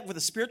drive at with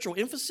a spiritual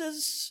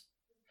emphasis.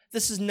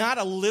 This is not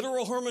a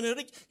literal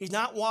hermeneutic. He's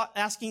not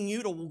asking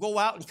you to go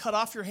out and cut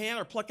off your hand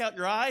or pluck out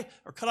your eye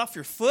or cut off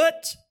your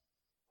foot.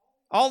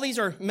 All these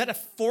are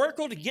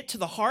metaphorical to get to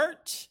the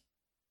heart.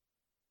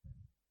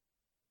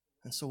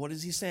 And so what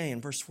is he saying?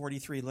 In verse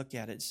 43, look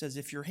at it. It says,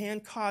 if your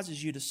hand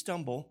causes you to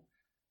stumble,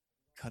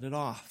 cut it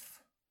off.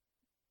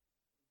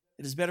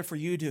 It is better for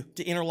you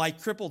to enter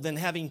life crippled than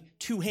having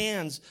two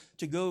hands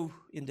to go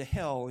into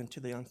hell, into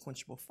the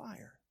unquenchable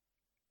fire.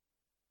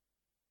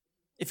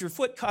 If your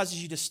foot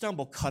causes you to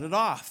stumble, cut it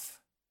off.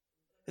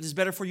 It is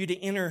better for you to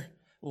enter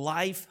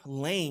life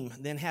lame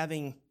than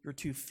having your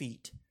 2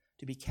 feet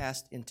to be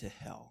cast into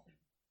hell.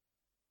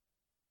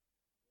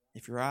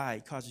 If your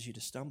eye causes you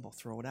to stumble,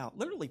 throw it out.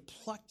 Literally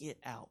pluck it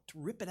out,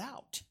 rip it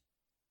out.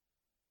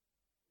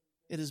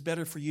 It is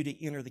better for you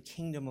to enter the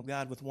kingdom of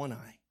God with 1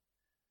 eye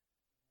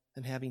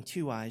than having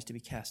 2 eyes to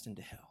be cast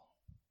into hell,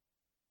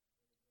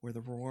 where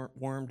the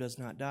worm does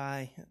not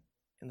die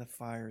and the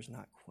fire is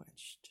not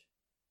quenched.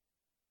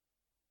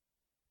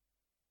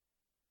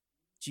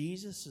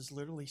 Jesus is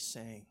literally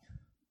saying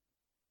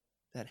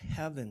that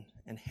heaven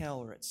and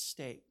hell are at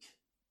stake,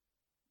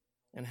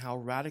 and how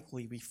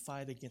radically we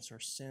fight against our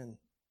sin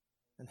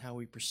and how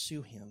we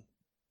pursue him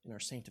in our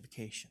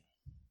sanctification.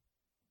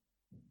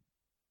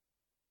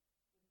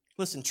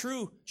 Listen,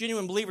 true,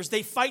 genuine believers,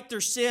 they fight their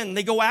sin.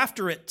 They go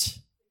after it.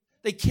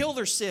 They kill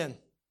their sin.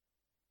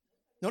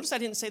 Notice I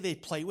didn't say they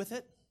play with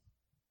it.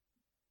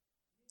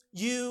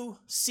 You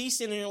see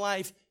sin in your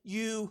life,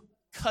 you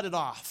cut it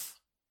off.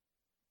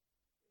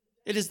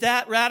 It is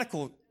that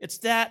radical. It's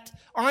that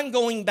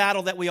ongoing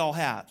battle that we all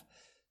have.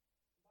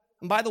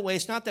 And by the way,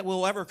 it's not that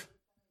we'll ever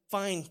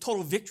find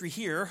total victory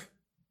here,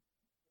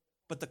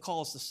 but the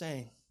call is the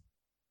same.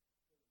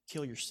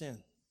 Kill your sin,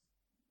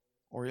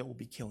 or it will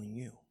be killing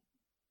you.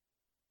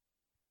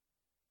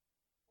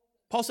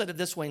 Paul said it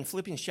this way in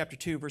Philippians chapter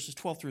 2, verses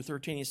 12 through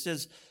 13. He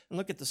says, and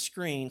look at the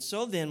screen,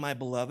 so then, my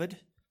beloved,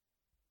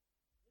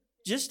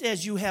 just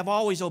as you have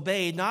always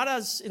obeyed, not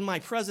as in my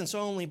presence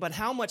only, but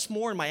how much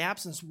more in my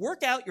absence,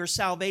 work out your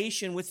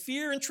salvation with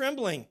fear and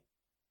trembling.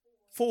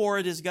 For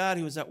it is God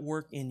who is at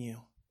work in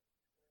you,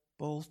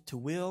 both to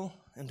will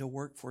and to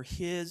work for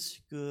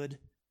his good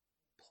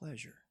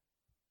pleasure.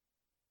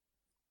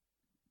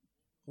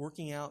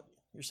 Working out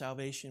your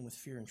salvation with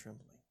fear and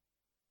trembling.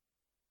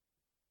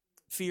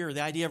 Fear,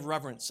 the idea of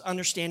reverence,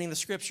 understanding the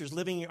scriptures,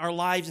 living our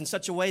lives in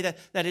such a way that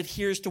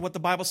adheres to what the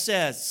Bible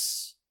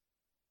says.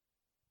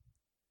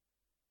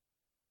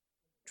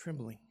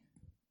 Trembling.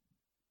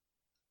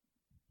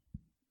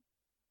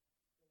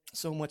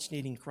 So much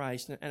needing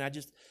Christ.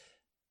 And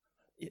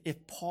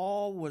if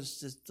Paul was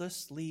to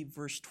just leave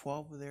verse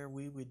 12 there,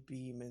 we would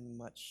be in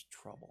much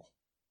trouble.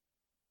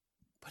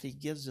 But he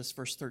gives us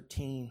verse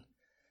 13,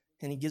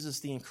 and he gives us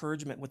the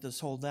encouragement with this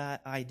whole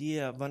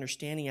idea of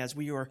understanding as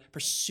we are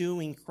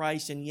pursuing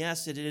Christ. And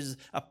yes, it is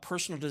a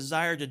personal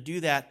desire to do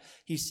that.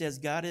 He says,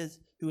 God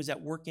who is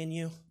at work in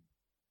you,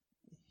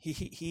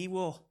 he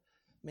will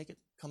make it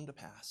come to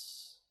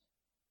pass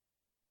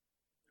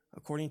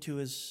according to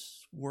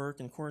his work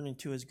and according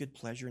to his good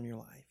pleasure in your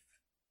life.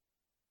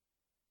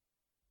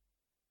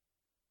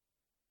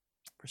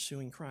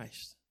 Pursuing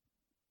Christ.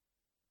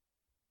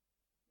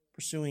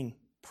 Pursuing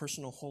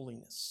personal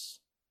holiness.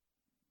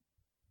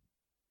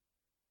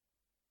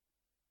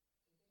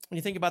 When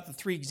you think about the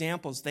 3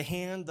 examples, the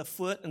hand, the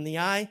foot, and the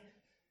eye,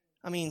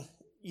 I mean,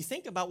 you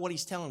think about what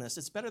he's telling us.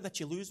 It's better that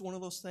you lose one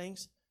of those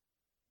things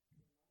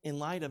in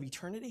light of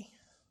eternity.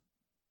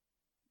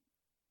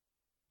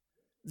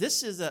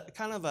 This is a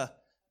kind of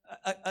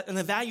an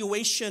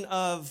evaluation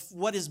of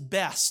what is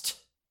best.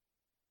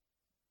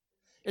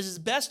 Is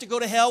it best to go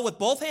to hell with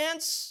both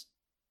hands,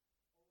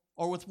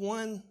 or with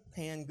one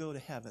hand go to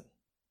heaven?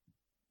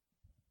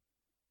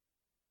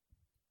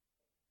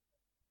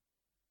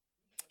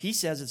 He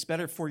says it's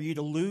better for you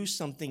to lose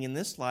something in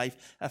this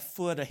life, a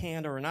foot, a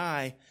hand, or an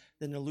eye,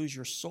 than to lose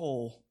your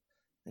soul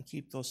and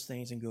keep those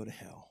things and go to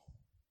hell.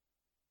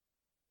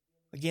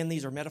 Again,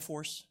 these are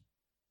metaphors.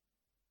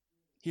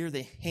 Here,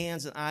 the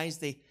hands and eyes,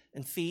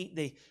 and feet.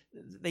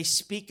 They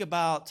speak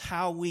about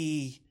how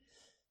we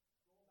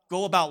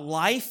go about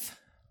life.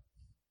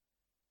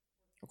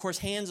 Of course,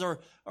 hands are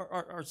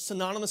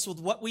synonymous with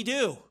what we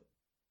do,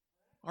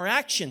 our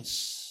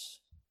actions.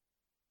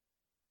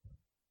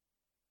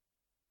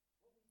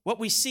 What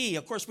we see,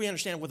 of course, we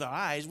understand with our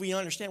eyes. We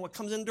understand what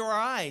comes into our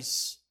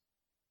eyes.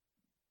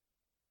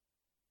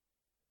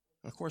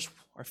 And of course,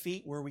 our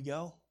feet, where we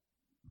go.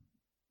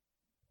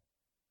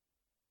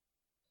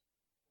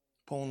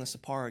 Pulling this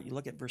apart, you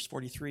look at verse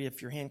 43,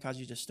 if your hand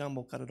causes you to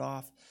stumble, cut it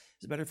off.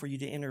 It's better for you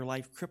to enter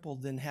life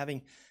crippled than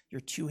having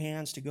your two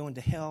hands to go into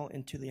hell,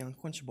 into the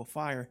unquenchable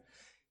fire.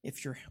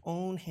 If your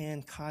own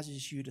hand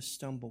causes you to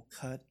stumble,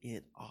 cut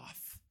it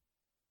off.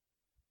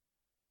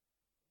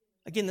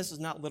 Again, this is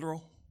not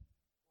literal.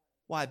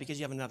 Why? Because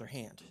you have another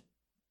hand.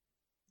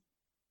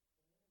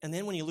 And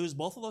then when you lose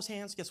both of those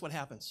hands, guess what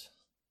happens?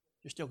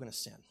 You're still going to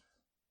sin.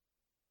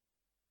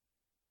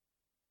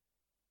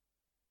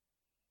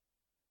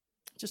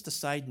 Just a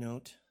side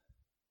note,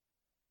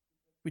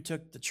 we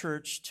took the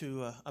church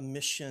to a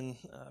mission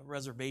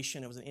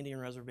reservation. It was an Indian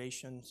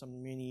reservation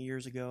some many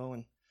years ago,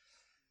 and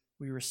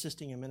we were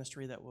assisting a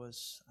ministry that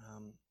was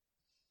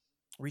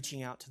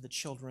reaching out to the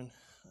children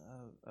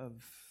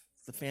of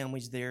the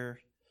families there,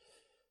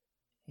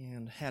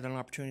 and had an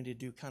opportunity to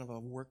do kind of a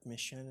work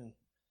mission. And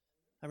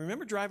I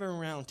remember driving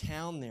around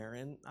town there,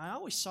 and I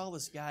always saw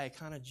this guy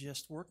kind of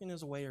just working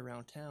his way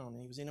around town.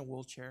 And he was in a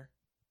wheelchair.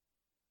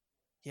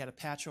 He had a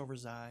patch over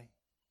his eye.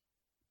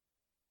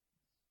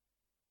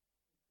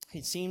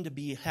 He seemed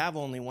to have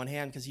only one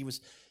hand because he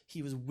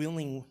was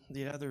willing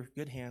the other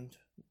good hand,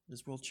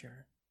 his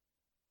wheelchair.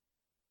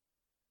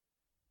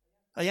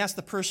 I asked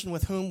the person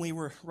with whom we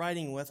were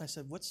riding with, I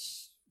said,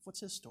 what's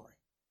his story?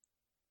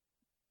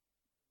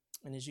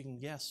 And as you can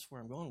guess where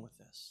I'm going with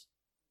this,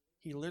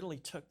 he literally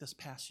took this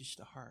passage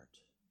to heart.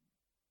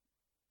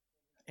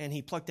 And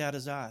he plucked out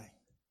his eye.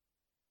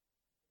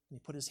 And he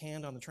put his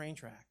hand on the train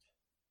track.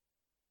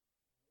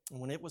 And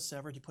when it was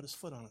severed, he put his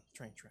foot on the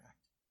train track.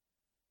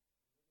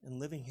 And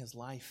living his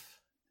life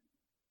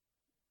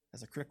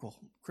as a crippled,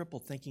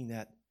 thinking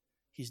that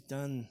he's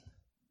done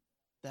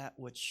that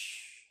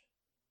which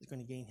is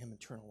going to gain him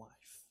eternal life.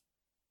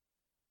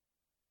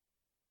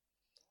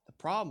 The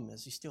problem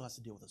is he still has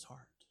to deal with his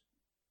heart.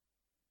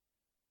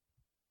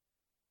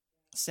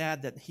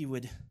 Sad that he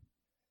would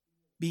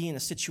be in a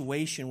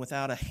situation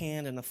without a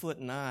hand and a foot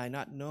and eye,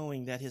 not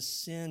knowing that his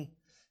sin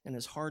and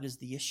his heart is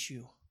the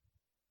issue.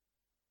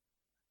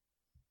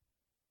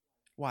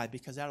 Why?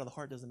 Because out of the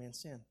heart does a man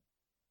sin.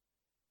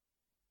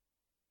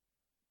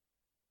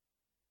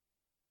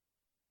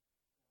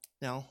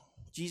 Now,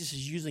 Jesus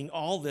is using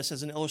all this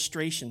as an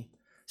illustration,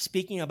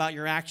 speaking about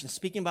your actions,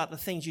 speaking about the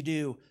things you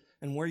do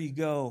and where you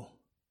go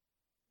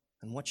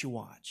and what you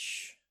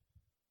watch.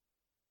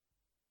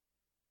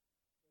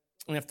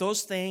 And if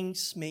those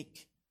things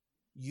make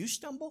you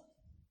stumble,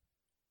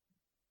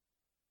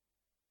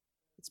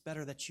 it's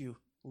better that you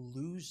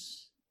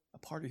lose a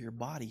part of your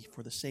body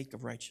for the sake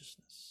of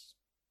righteousness,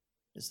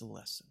 is the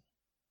lesson.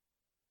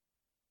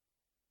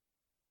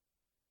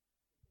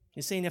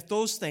 He's saying if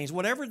those things,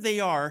 whatever they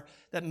are,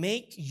 that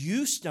make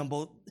you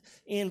stumble,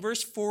 in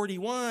verse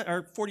 41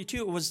 or 42,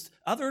 it was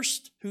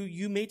others who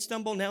you made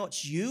stumble, now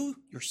it's you,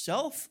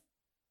 yourself.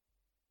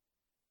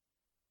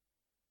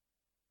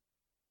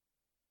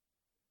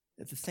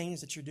 If the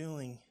things that you're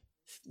doing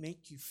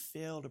make you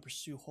fail to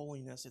pursue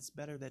holiness, it's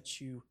better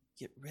that you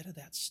get rid of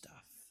that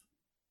stuff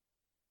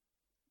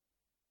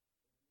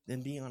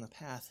than be on a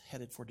path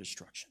headed for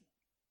destruction.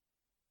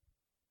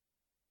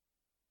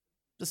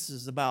 This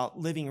is about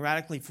living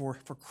radically for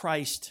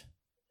Christ,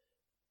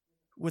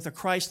 with a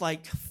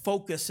Christ-like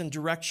focus and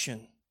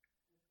direction,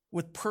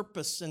 with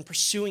purpose and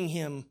pursuing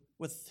Him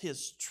with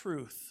His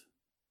truth,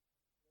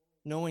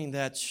 knowing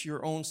that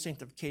your own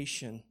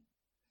sanctification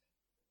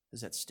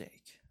is at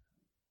stake.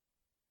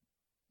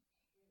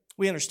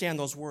 We understand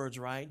those words,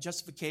 right?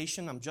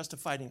 Justification, I'm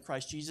justified in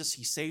Christ Jesus.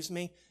 He saves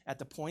me at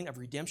the point of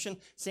redemption.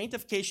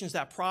 Sanctification is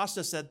that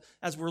process that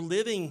as we're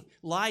living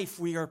life,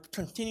 we are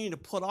continuing to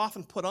put off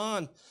and put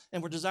on,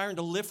 and we're desiring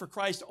to live for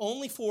Christ,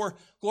 only for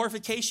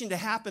glorification to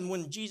happen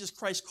when Jesus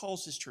Christ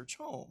calls His church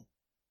home.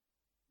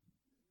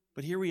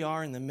 But here we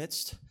are in the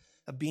midst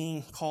of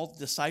being called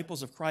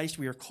disciples of Christ.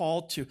 We are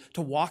called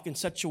to walk in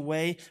such a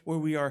way where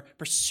we are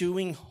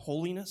pursuing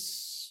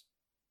holiness.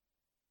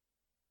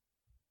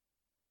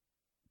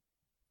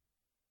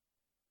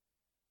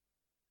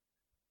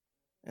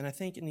 And I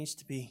think it needs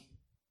to be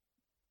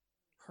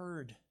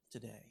heard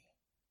today.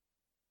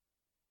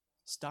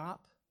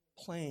 Stop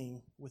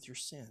playing with your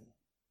sin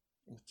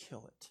and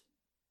kill it.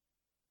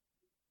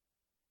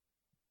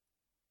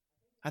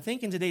 I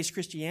think in today's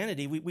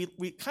Christianity,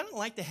 we kind of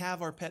like to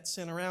have our pet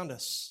sin around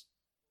us,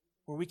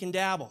 where we can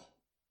dabble,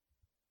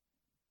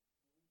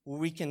 where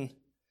we can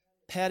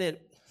pet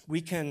it,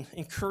 we can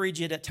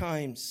encourage it at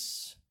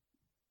times.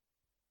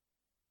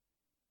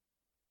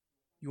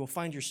 You will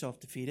find yourself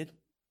defeated.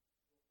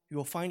 You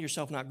will find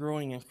yourself not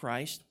growing in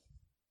Christ.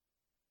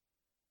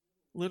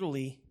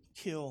 Literally,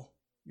 kill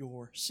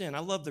your sin. I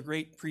love the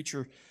great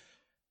preacher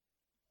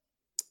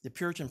the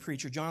Puritan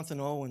preacher Jonathan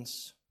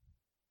Owens.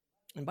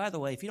 And by the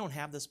way, if you don't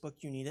have this book,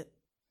 you need it.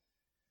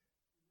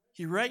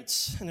 He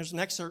writes, and there's an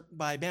excerpt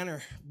by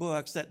Banner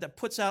Books that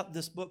puts out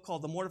this book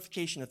called The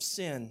Mortification of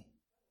Sin.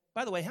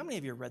 By the way, how many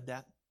of you have read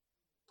that?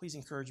 Please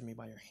encourage me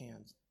by your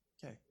hands.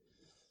 Okay.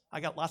 I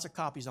got lots of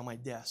copies on my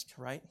desk,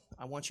 right?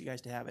 I want you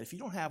guys to have it. If you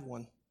don't have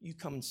one, you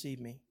come and see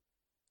me.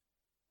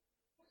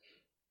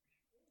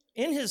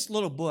 In his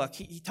little book,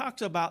 he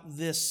talks about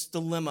this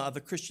dilemma of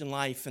the Christian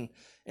life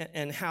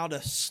and how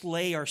to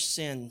slay our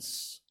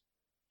sins.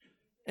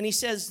 And he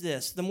says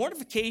this, the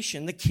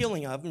mortification, the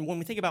killing of, and when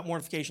we think about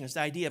mortification, it's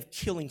the idea of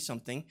killing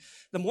something.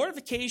 The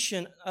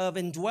mortification of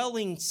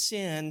indwelling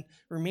sin,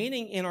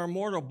 remaining in our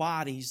mortal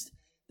bodies,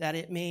 that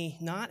it may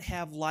not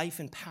have life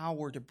and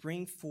power to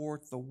bring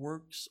forth the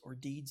works or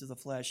deeds of the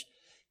flesh,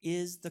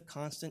 is the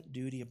constant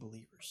duty of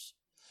believers.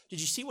 Did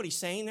you see what he's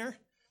saying there?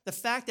 The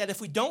fact that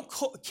if we don't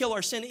kill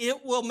our sin,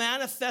 it will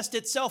manifest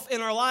itself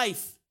in our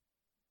life.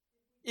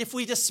 If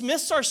we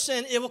dismiss our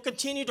sin, it will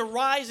continue to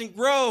rise and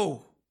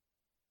grow.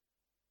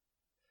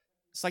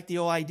 It's like the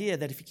old idea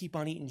that if you keep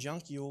on eating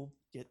junk, you'll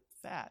get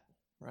fat,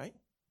 right?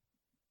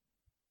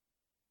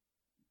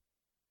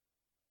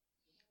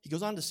 He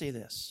goes on to say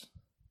this.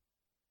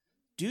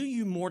 Do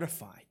you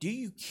mortify? Do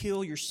you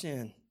kill your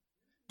sin?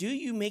 Do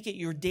you make it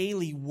your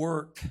daily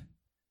work?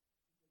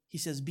 He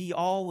says, be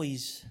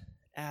always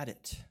at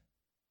it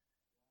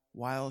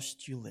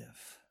whilst you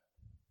live.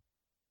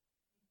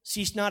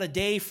 Cease not a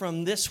day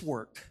from this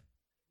work.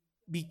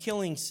 Be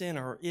killing sin,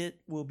 or it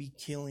will be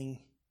killing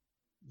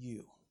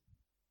you.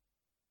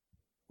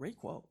 Great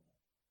quote.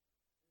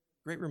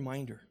 Great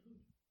reminder.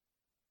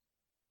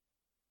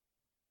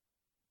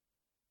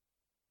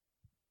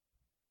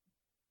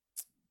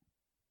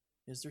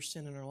 Is there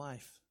sin in our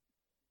life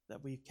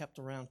that we've kept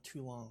around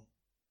too long?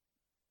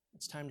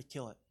 It's time to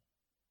kill it.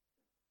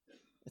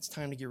 It's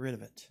time to get rid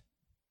of it.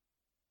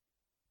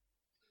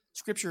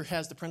 Scripture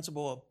has the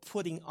principle of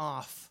putting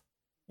off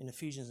in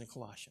Ephesians and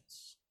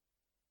Colossians.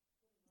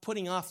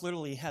 Putting off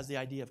literally has the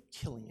idea of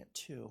killing it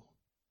too,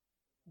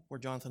 where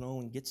Jonathan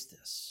Owen gets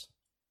this.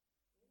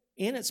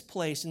 In its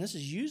place, and this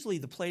is usually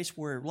the place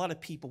where a lot of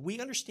people, we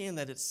understand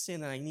that it's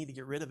sin and I need to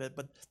get rid of it,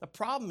 but the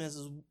problem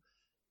is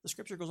the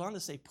Scripture goes on to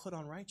say, put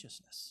on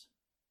righteousness.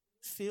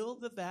 Fill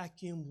the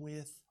vacuum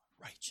with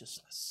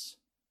righteousness.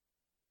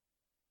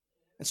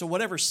 And so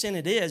whatever sin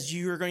it is,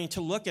 you are going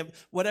to look at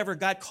whatever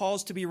God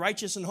calls to be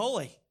righteous and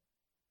holy.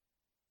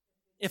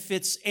 If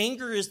it's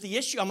anger is the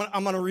issue,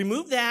 I'm going to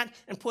remove that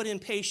and put in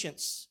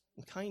patience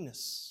and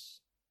kindness.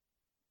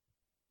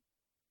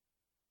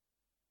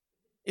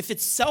 If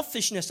it's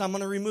selfishness, I'm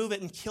going to remove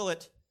it and kill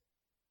it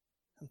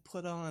and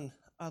put on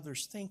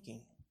others'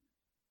 thinking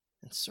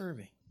and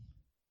serving.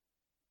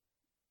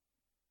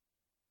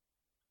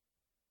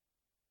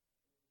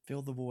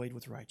 Fill the void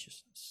with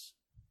righteousness.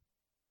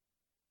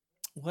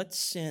 What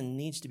sin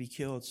needs to be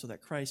killed so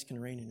that Christ can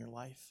reign in your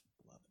life,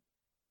 beloved?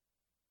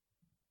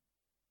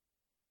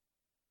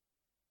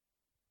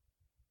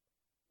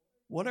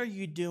 What are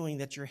you doing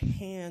that your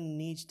hand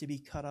needs to be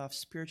cut off,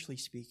 spiritually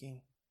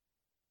speaking,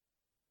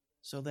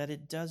 so that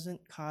it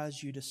doesn't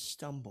cause you to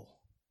stumble?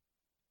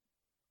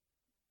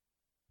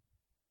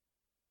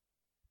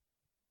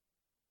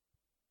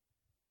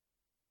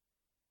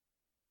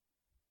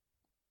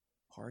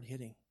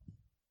 Hard-hitting.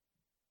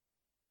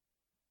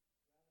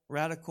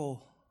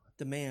 Radical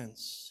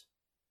demands.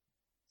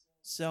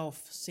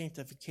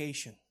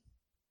 Self-sanctification.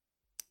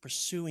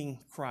 Pursuing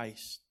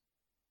Christ.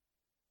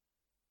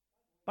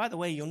 By the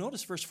way, you'll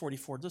notice verse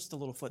 44, just a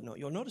little footnote.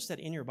 You'll notice that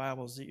in your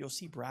Bibles, you'll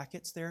see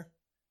brackets there.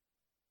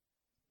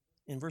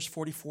 In verse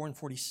 44 and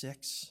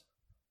 46.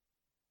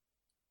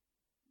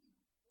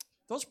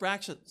 Those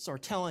brackets are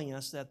telling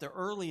us that the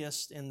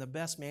earliest and the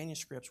best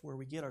manuscripts where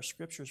we get our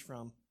scriptures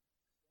from,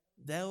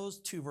 those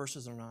two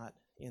verses are not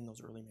in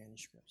those early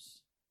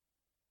manuscripts.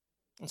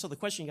 And so the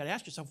question you got to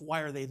ask yourself, why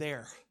are they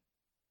there?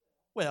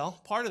 Well,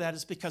 part of that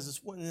is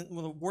because when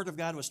the Word of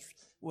God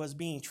was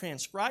being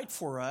transcribed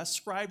for us,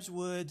 scribes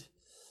would,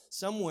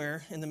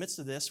 somewhere in the midst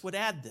of this, would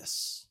add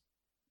this.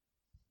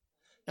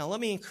 Now, let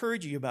me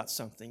encourage you about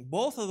something.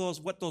 Both of those,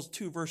 what those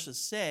two verses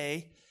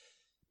say,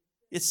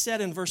 it's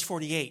said in verse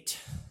 48.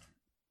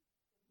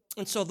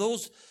 And so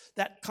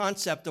that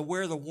concept of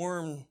where the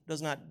worm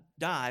does not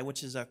die,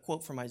 which is a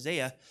quote from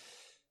Isaiah,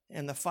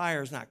 and the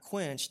fire is not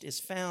quenched, is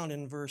found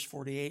in verse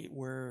 48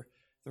 where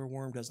the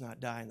worm does not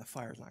die and the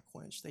fire is not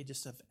quenched. They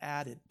just have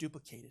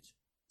duplicated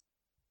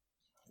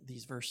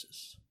these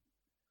verses.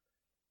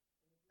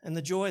 And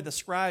the joy of the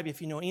scribe,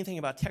 if you know anything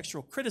about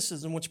textual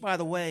criticism, which, by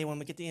the way, when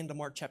we get to the end of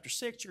Mark chapter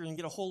 6, you're going to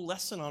get a whole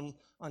lesson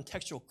on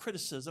textual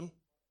criticism.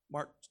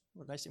 What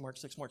did I say? Mark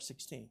 6, Mark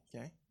 16,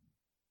 okay?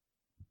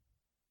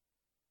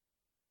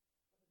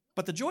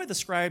 But the joy of the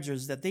scribes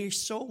is that they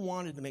so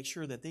wanted to make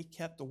sure that they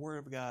kept the Word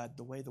of God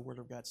the way the Word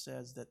of God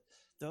says, that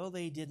though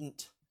they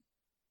didn't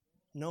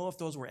know if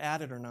those were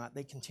added or not,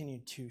 they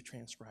continued to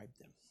transcribe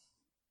them.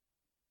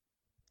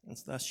 And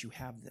thus you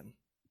have them.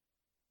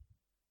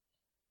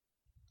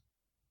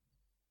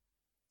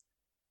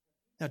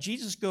 Now,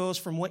 Jesus goes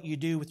from what you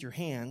do with your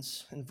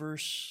hands in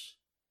verse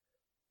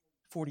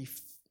 43,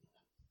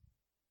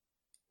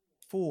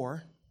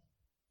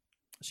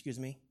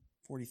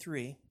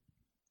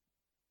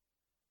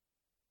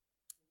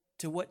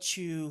 to what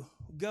you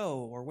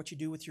go or what you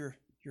do with your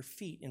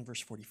feet in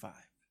verse 45.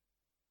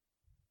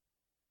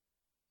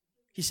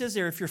 He says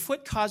there, if your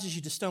foot causes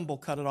you to stumble,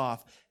 cut it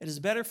off. It is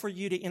better for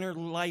you to enter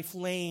life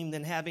lame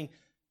than having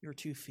your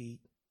 2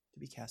 feet to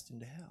be cast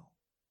into hell.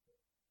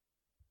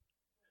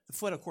 The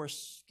foot, of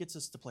course, gets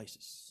us to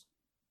places.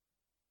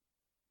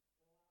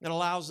 It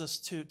allows us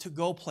to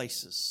go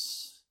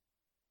places.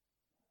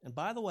 And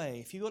by the way,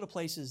 if you go to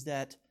places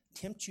that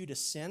tempt you to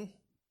sin,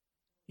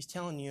 he's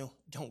telling you,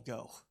 don't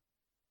go.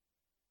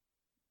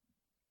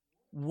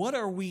 What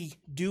are we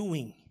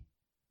doing?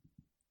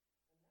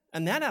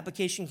 And that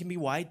application can be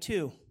wide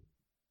too.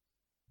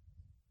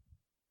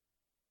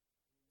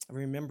 I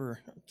remember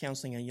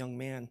counseling a young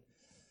man,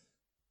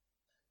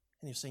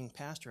 and he was saying,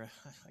 Pastor,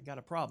 I got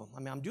a problem. I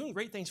mean, I'm doing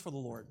great things for the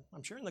Lord.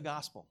 I'm sharing the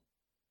gospel.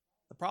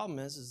 The problem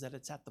is that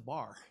it's at the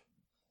bar.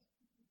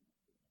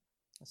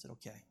 I said,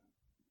 okay.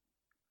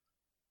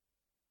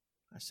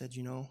 I said,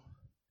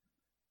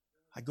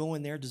 I go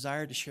in there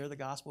desired to share the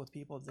gospel with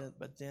people,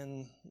 but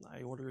then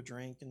I order a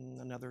drink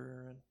and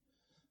another.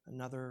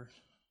 And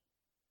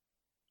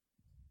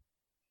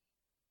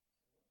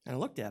I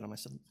looked at him. I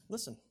said,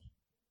 listen,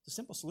 the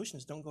simple solution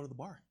is don't go to the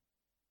bar.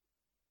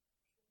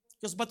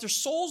 He goes, but there's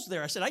souls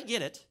there. I said, I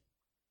get it.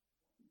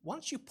 Why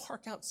don't you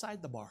park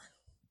outside the bar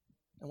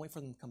and wait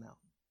for them to come out?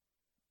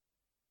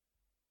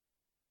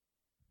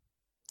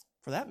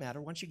 For that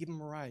matter, why don't you give them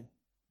a ride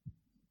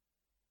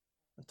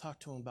and talk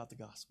to them about the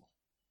gospel?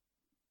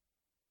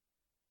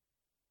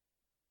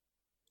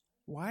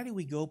 Why do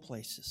we go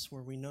places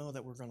where we know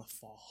that we're going to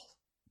fall?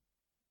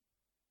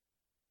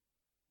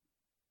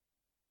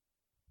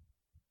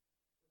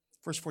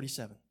 Verse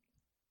 47,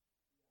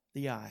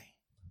 the eye.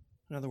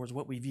 In other words,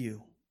 what we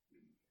view.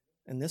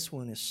 And this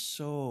one is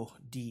so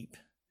deep.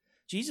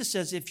 Jesus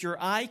says, if your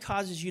eye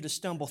causes you to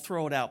stumble,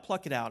 throw it out,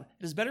 pluck it out.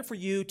 It is better for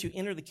you to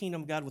enter the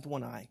kingdom of God with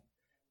one eye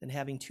than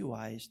having 2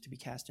 eyes to be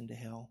cast into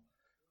hell,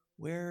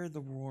 where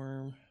the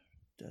worm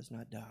does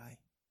not die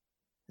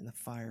and the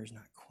fire is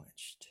not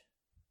quenched.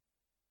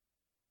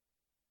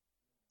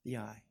 The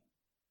eye.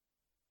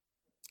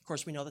 Of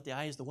course, we know that the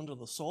eye is the window of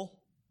the soul.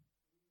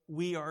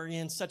 We are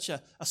in such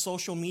a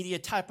social media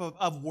type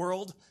of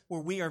world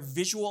where we are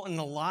visual in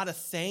a lot of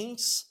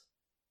things.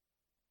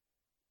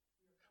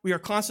 We are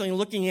constantly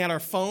looking at our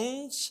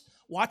phones,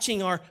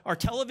 watching our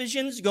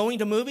televisions, going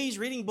to movies,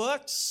 reading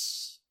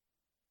books.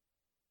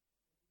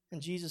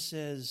 And Jesus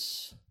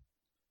says,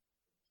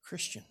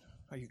 Christian,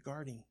 are you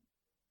guarding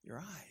your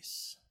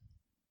eyes?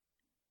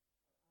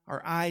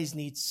 Our eyes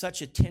need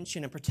such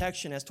attention and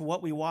protection as to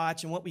what we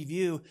watch and what we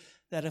view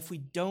that if we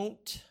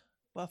don't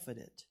buffet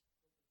it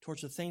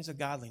towards the things of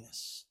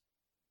godliness,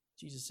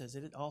 Jesus says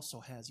it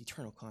also has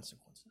eternal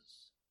consequences.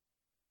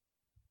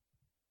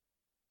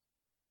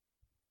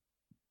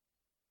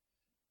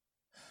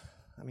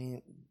 I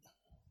mean,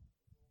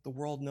 the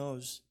world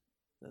knows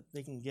that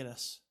they can get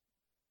us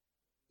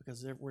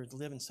because we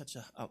live in such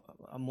a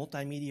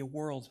multimedia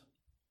world.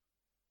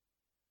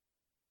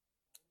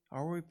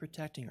 Are we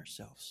protecting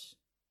ourselves?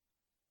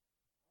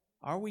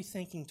 Are we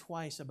thinking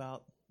twice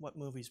about what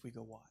movies we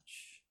go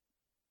watch?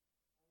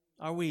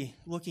 Are we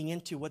looking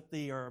into what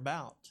they are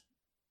about?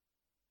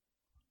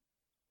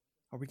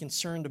 Are we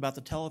concerned about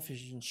the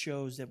television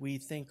shows that we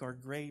think are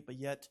great, but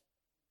yet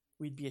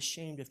we'd be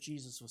ashamed if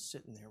Jesus was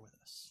sitting there with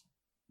us?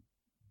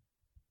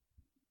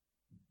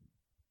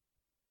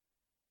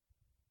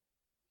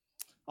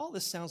 All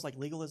this sounds like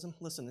legalism.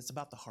 Listen, it's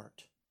about the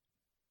heart.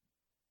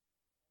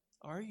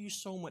 Are you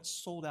so much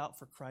sold out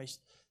for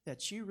Christ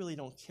that you really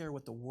don't care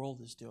what the world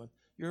is doing?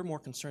 You're more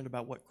concerned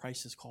about what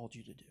Christ has called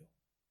you to do.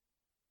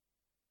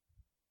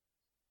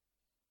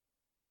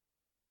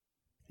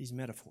 These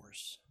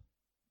metaphors.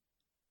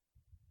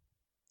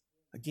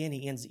 Again,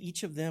 he ends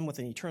each of them with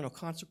an eternal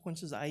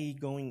consequences, i.e.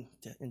 going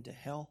into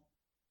hell.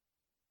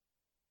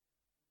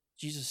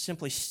 Jesus is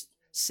simply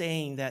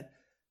saying that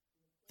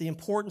the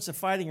importance of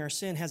fighting our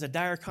sin has a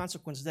dire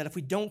consequence, that if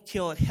we don't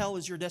kill it, hell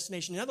is your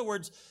destination. In other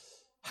words,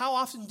 how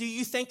often do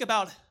you think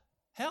about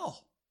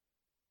hell?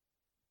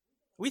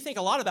 We think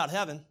a lot about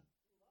heaven.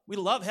 We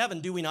love heaven,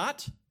 do we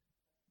not?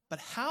 But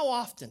how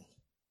often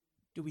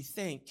do we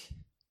think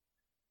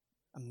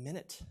a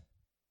minute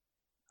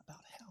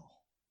about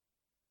hell?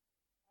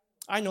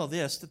 I know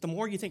this, that the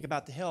more you think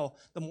about the hell,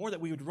 the more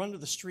that we would run to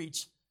the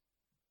streets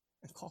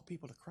and call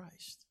people to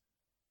Christ.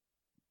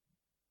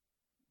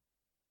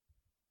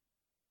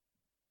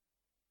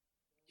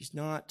 He's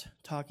not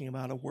talking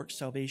about a work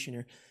salvation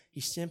here.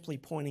 He's simply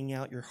pointing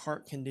out your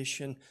heart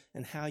condition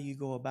and how you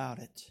go about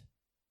it.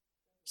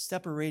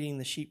 Separating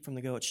the sheep from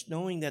the goats,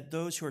 knowing that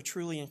those who are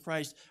truly in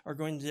Christ are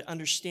going to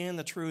understand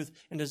the truth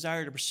and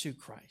desire to pursue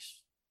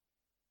Christ.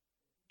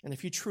 And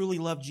if you truly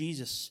love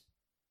Jesus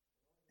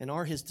and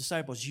are his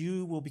disciples,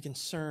 you will be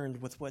concerned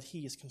with what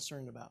he is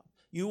concerned about.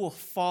 You will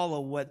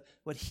follow what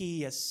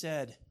he has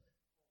said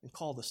and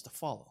called us to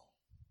follow.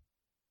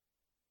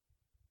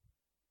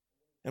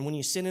 And when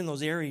you sin in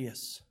those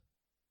areas,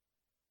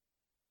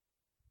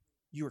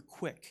 you are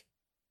quick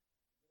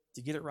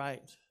to get it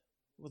right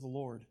with the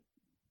Lord.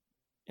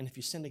 And if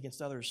you sinned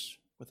against others,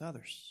 with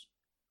others.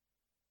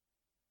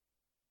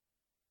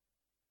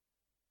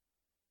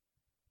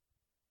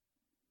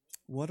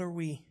 What are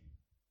we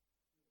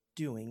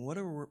doing? Where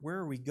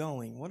are we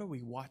going? What are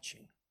we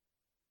watching?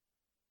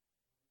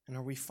 And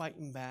are we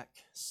fighting back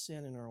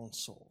sin in our own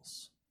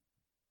souls?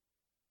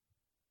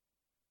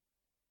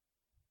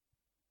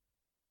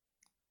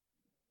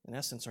 In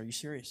essence, are you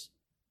serious?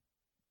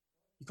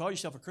 You call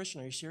yourself a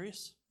Christian, are you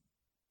serious?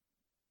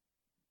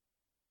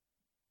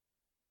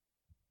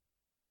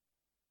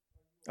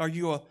 Are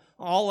you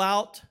all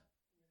out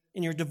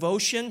in your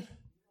devotion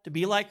to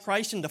be like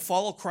Christ and to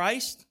follow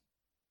Christ?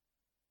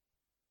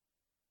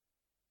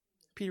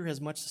 Peter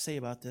has much to say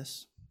about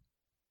this.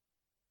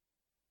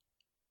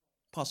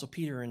 Apostle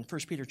Peter in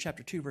 1 Peter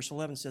chapter 2, verse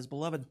 11 says,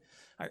 "Beloved,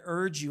 I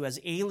urge you as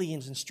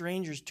aliens and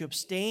strangers to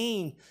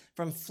abstain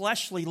from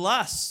fleshly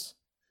lusts,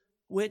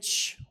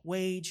 which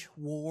wage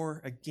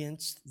war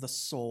against the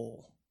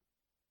soul."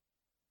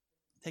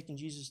 Taking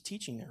Jesus'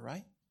 teaching there,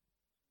 right?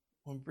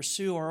 When we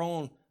pursue our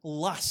own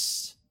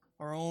lusts,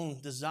 our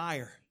own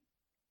desire,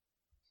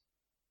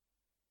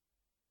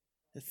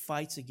 it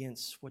fights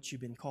against what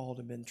you've been called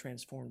and been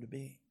transformed to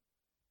be.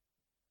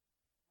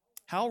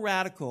 How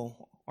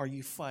radical are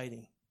you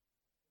fighting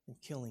and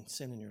killing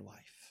sin in your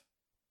life?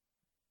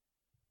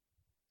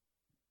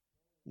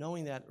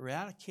 Knowing that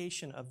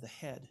eradication of the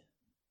head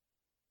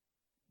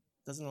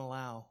doesn't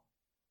allow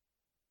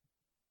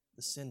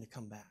the sin to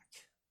come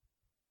back.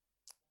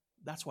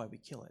 That's why we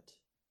kill it.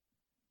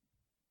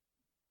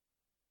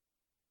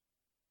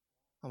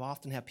 I've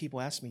often had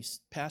people ask me,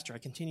 "Pastor, I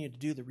continue to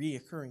do the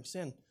reoccurring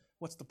sin.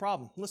 What's the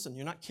problem?" Listen,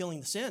 you're not killing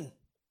the sin.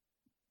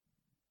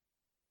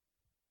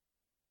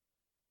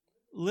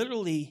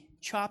 Literally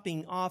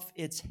chopping off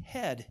its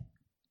head.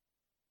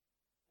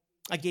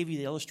 I gave you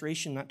the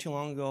illustration not too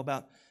long ago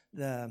about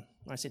when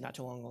I say not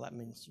too long ago, that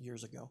means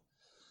years ago,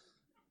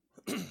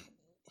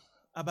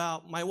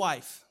 about my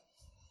wife,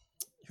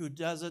 who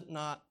does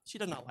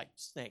not like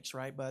snakes,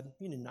 right, bud?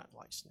 You do not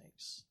like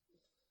snakes.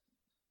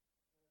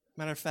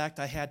 Matter of fact,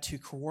 I had to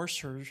coerce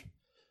her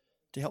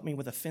to help me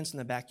with a fence in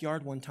the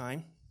backyard one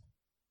time,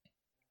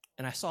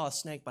 and I saw a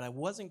snake, but I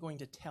wasn't going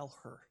to tell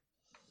her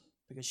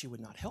because she would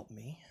not help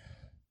me.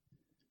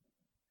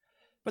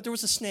 But there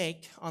was a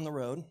snake on the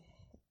road,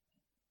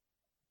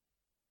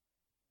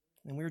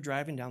 and we were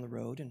driving down the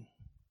road, and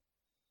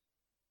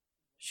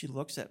she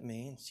looks at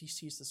me, and she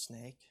sees the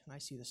snake, and I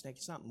see the snake.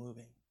 It's not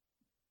moving.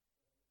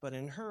 But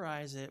in her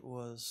eyes, it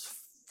was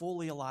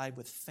fully alive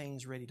with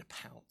fangs ready to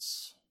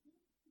pounce.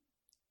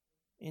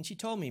 And she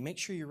told me, "Make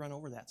sure you run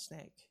over that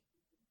snake,"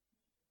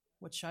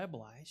 which I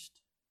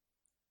obliged.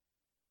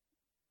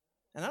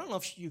 And I don't know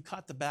if you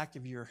caught the back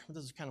of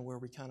this is kind of where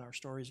our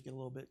stories get a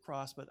little bit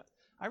crossed, but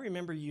I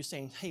remember you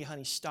saying, "Hey,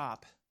 honey,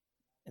 stop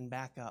and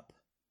back up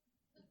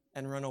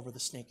and run over the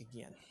snake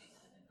again."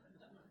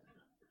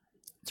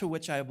 To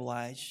which I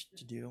obliged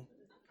to do.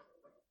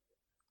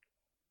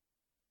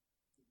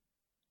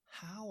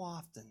 How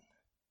often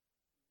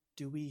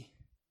do we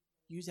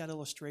use that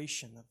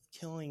illustration of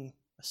killing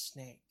a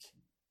snake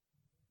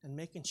and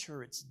making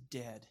sure it's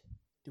dead?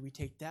 Do we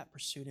take that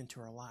pursuit into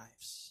our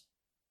lives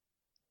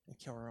and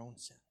kill our own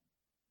sin?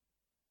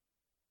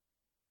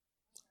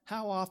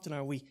 How often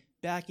are we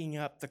backing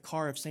up the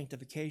car of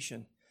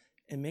sanctification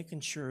and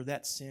making sure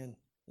that sin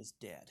is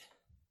dead?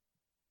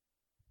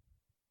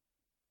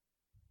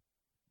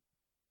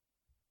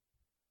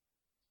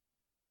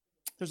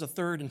 There's a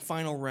third and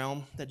final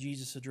realm that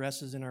Jesus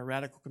addresses in our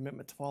radical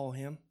commitment to follow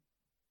him.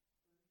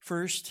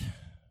 First,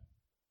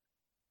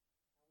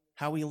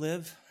 how we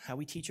live, how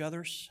we teach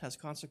others has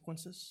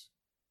consequences.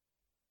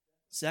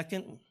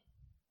 Second,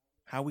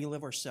 how we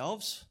live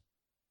ourselves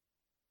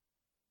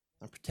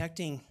and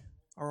protecting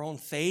our own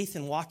faith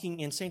and walking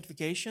in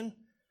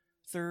sanctification.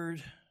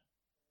 Third,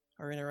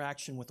 our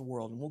interaction with the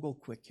world. And we'll go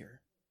quick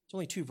here. It's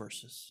only 2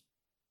 verses.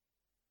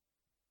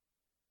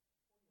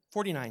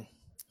 49.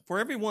 For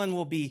everyone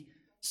will be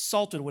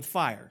salted with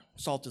fire.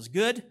 Salt is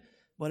good,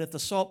 but if the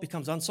salt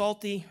becomes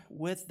unsalty,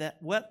 with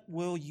that, what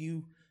will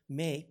you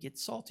make it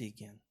salty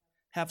again?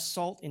 Have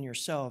salt in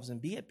yourselves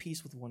and be at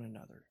peace with one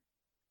another.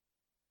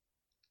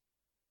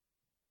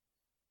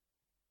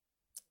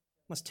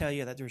 I must tell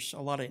you that there's a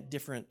lot of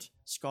different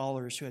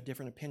scholars who have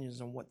different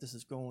opinions on what this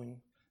is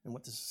going and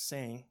what this is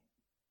saying.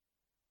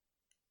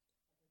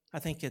 I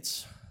think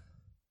it's,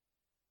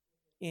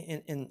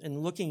 in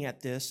looking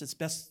at this, it's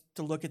best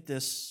to look at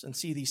this and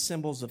see these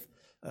symbols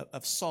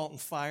of salt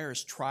and fire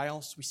as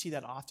trials. We see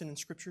that often in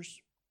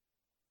scriptures.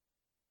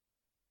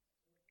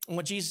 And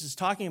what Jesus is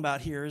talking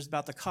about here is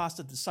about the cost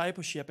of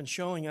discipleship and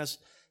showing us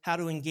how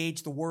to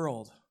engage the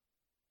world.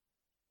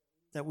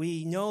 That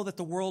we know that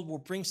the world will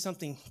bring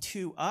something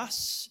to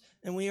us,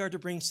 and we are to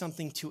bring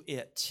something to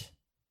it.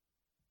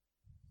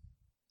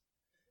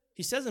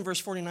 He says in verse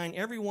 49,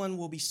 everyone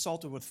will be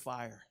salted with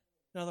fire.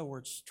 In other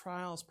words,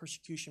 trials,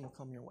 persecution will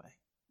come your way.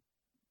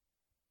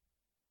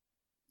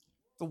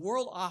 The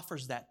world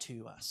offers that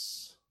to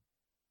us,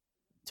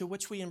 to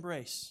which we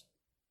embrace.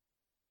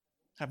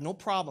 Have no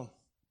problem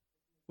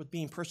with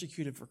being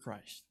persecuted for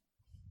Christ.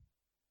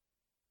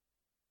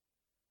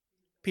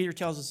 Peter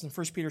tells us in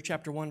 1 Peter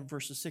chapter 1,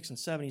 verses 6 and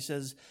 7, he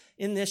says,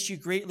 "In this you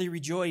greatly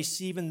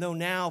rejoice, even though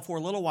now, for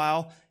a little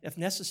while, if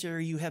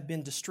necessary, you have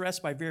been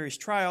distressed by various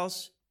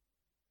trials,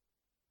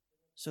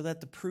 so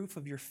that the proof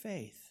of your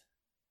faith,"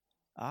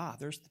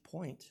 there's the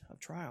point of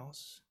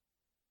trials,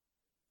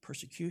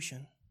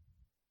 persecution,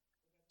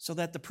 "so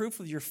that the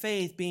proof of your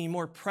faith, being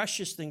more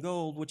precious than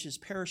gold, which is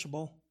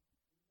perishable,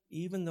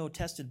 even though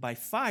tested by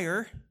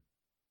fire,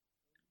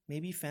 may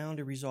be found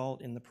to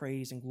result in the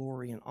praise and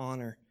glory and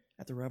honor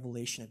at the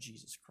revelation of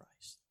Jesus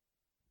Christ."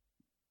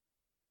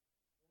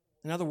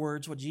 In other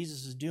words, what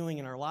Jesus is doing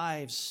in our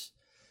lives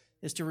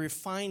is to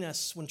refine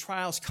us when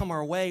trials come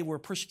our way, where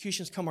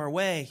persecutions come our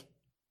way.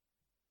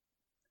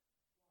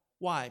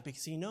 Why?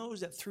 Because he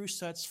knows that through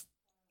such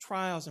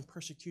trials and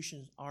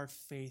persecutions, our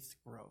faith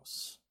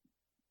grows.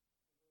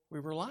 We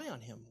rely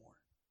on him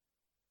more.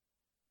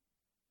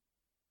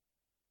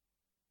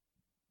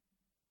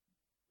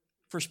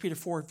 1 Peter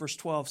 4, verse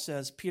 12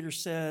 says, Peter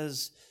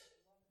says,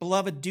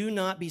 "Beloved, do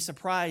not be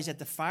surprised at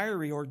the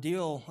fiery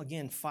ordeal,"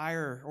 again,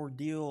 fire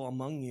ordeal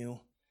among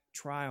you,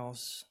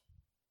 trials,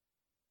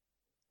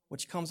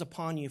 "which comes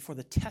upon you for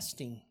the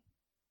testing,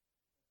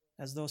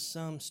 as though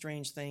some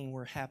strange thing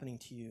were happening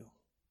to you."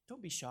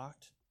 Don't be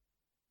shocked.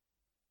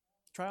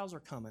 Trials are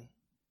coming,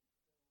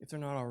 if they're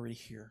not already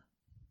here.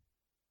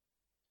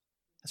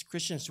 As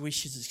Christians, we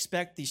should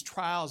expect these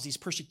trials, these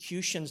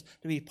persecutions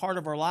to be part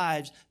of our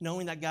lives,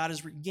 knowing that God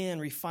is, again,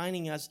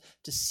 refining us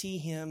to see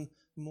him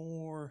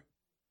more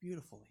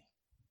beautifully,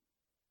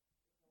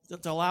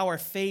 to allow our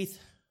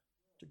faith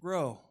to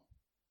grow.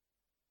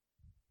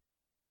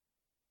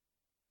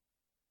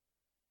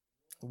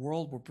 The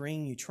world will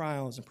bring you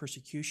trials and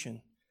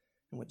persecution,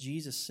 and what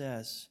Jesus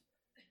says,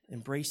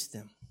 embrace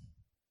them,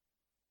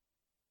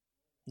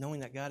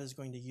 knowing that God is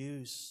going to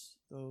use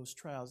those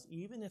trials,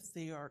 even if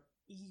they are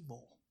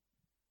evil,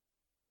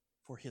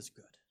 for his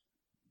good.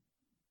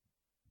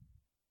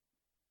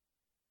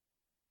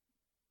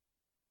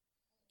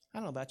 I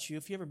don't know about you.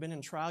 If you've ever been in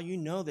a trial, you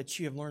know that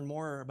you have learned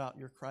more about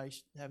your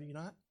Christ, have you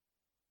not?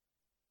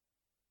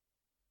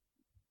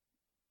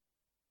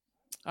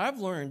 I've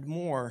learned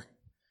more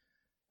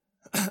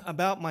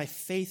about my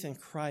faith in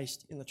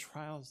Christ in the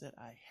trials that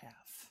I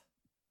have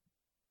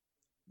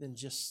than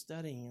just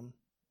studying him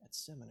at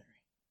seminary.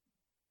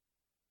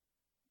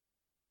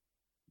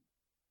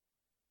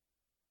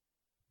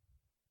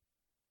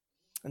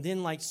 And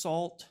then, like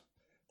salt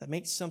that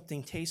makes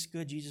something taste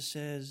good, Jesus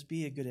says,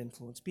 be a good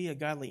influence, be a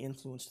godly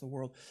influence to the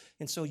world.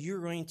 And so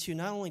you're going to,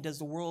 not only does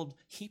the world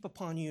heap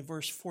upon you,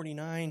 verse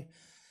 49,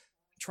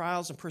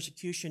 trials and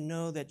persecution,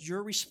 know that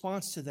your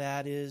response to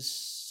that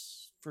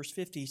is, verse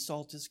 50,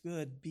 salt is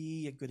good,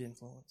 be a good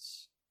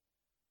influence.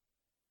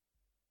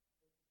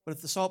 But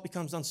if the salt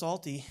becomes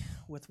unsalty,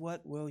 with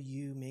what will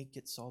you make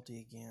it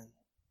salty again?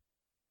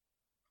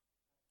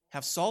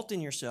 Have salt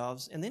in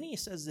yourselves. And then he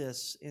says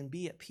this, and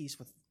be at peace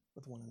with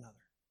one another.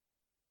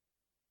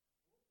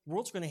 The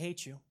world's going to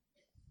hate you.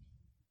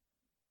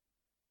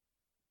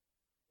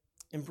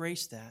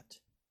 Embrace that,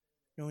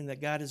 knowing that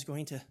God is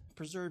going to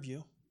preserve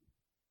you.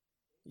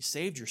 He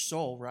saved your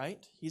soul,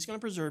 right? He's going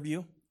to preserve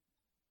you.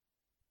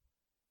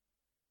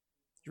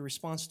 Your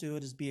response to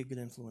it is be a good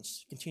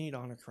influence. Continue to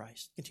honor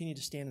Christ. Continue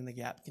to stand in the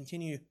gap.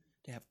 Continue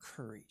to have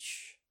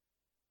courage.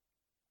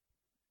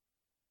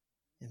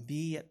 And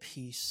be at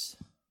peace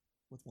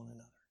with one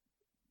another.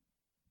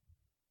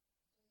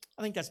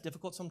 I think that's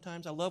difficult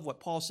sometimes. I love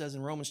what Paul says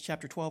in Romans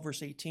chapter 12,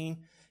 verse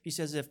 18. He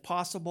says, if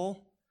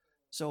possible,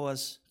 so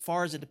as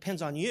far as it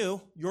depends on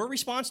you, your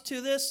response to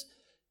this,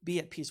 be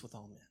at peace with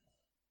all men.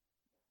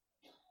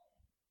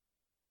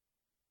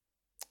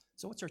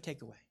 So what's our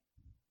takeaway?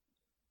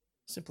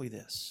 Simply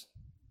this.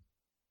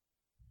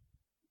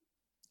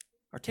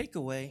 Our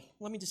takeaway,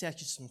 let me just ask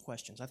you some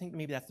questions. I think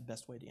maybe that's the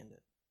best way to end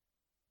it.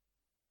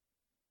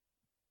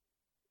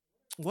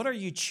 What are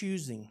you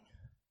choosing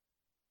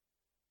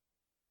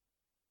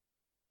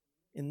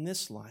in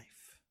this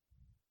life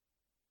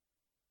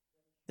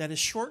that is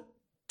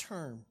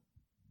short-term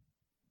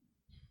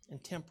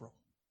and temporal,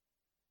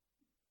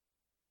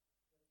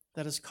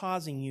 that is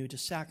causing you to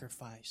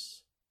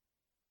sacrifice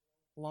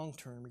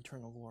long-term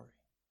eternal glory?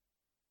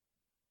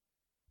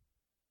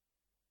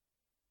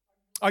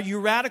 Are you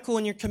radical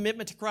in your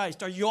commitment to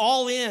Christ? Are you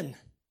all in?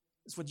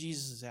 That's what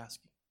Jesus is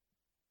asking.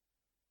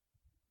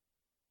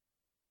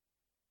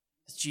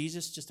 Is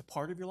Jesus just a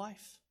part of your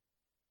life?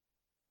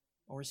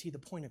 Or is he the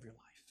point of your life?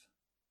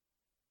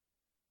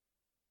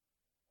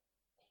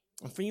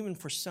 And even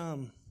for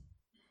some,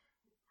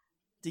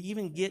 to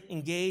even get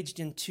engaged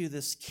into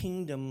this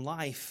kingdom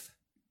life,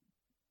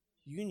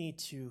 you need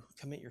to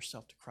commit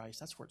yourself to Christ.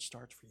 That's where it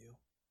starts for you.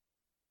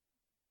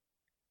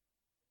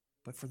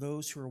 But for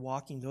those who are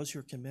walking, those who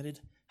are committed,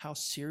 how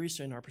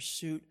serious in our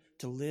pursuit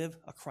to live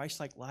a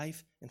Christ-like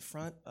life in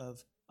front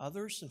of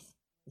others,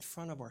 in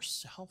front of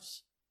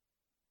ourselves,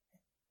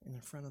 and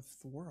in front of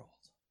the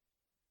world.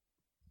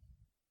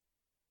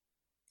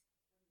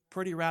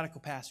 Pretty radical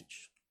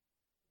passage.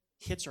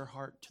 Hits our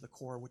heart to the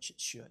core, which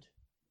it should.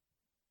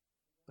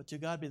 But to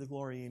God be the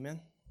glory, amen.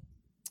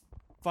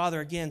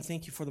 Father, again,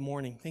 thank you for the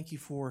morning. Thank you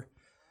for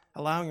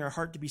allowing our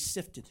heart to be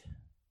sifted.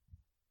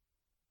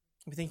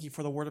 We thank you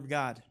for the Word of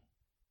God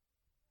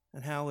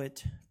and how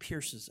it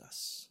pierces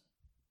us.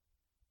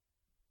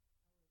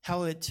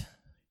 How it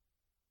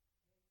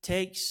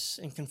takes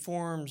and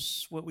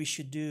conforms what we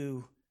should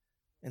do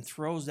and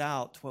throws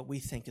out what we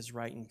think is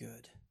right and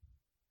good.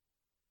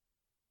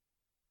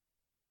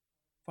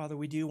 Father,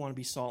 we do want to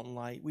be salt and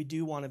light. We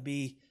do want to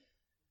be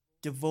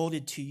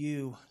devoted to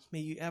you. May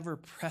you ever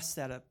press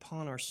that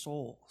upon our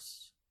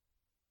souls.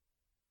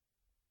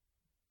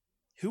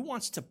 Who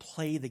wants to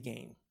play the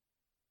game?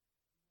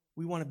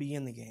 We want to be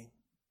in the game.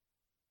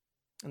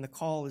 And the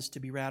call is to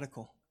be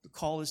radical. The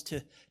call is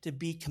to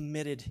be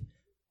committed.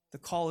 The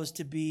call is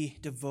to be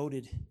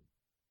devoted.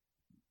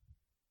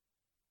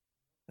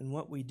 And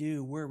what we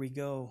do, where we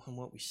go, and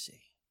what we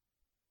see.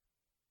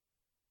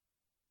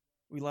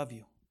 We love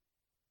you.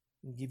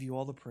 We give you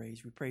all the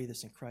praise. We pray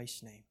this in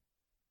Christ's name.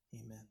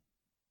 Amen.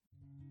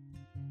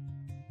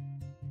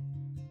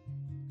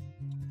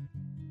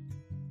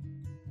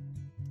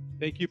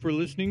 Thank you for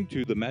listening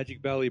to the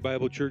Magic Valley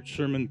Bible Church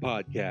Sermon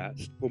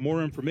Podcast. For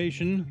more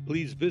information,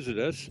 please visit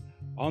us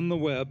on the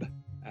web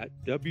at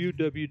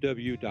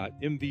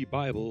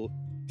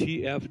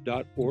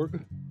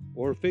www.mvbibletf.org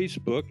or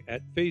Facebook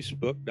at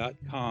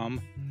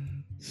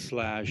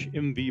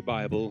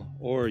facebook.com/mvbible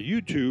or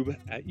YouTube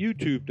at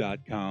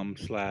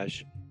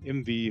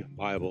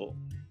youtube.com/mvbible.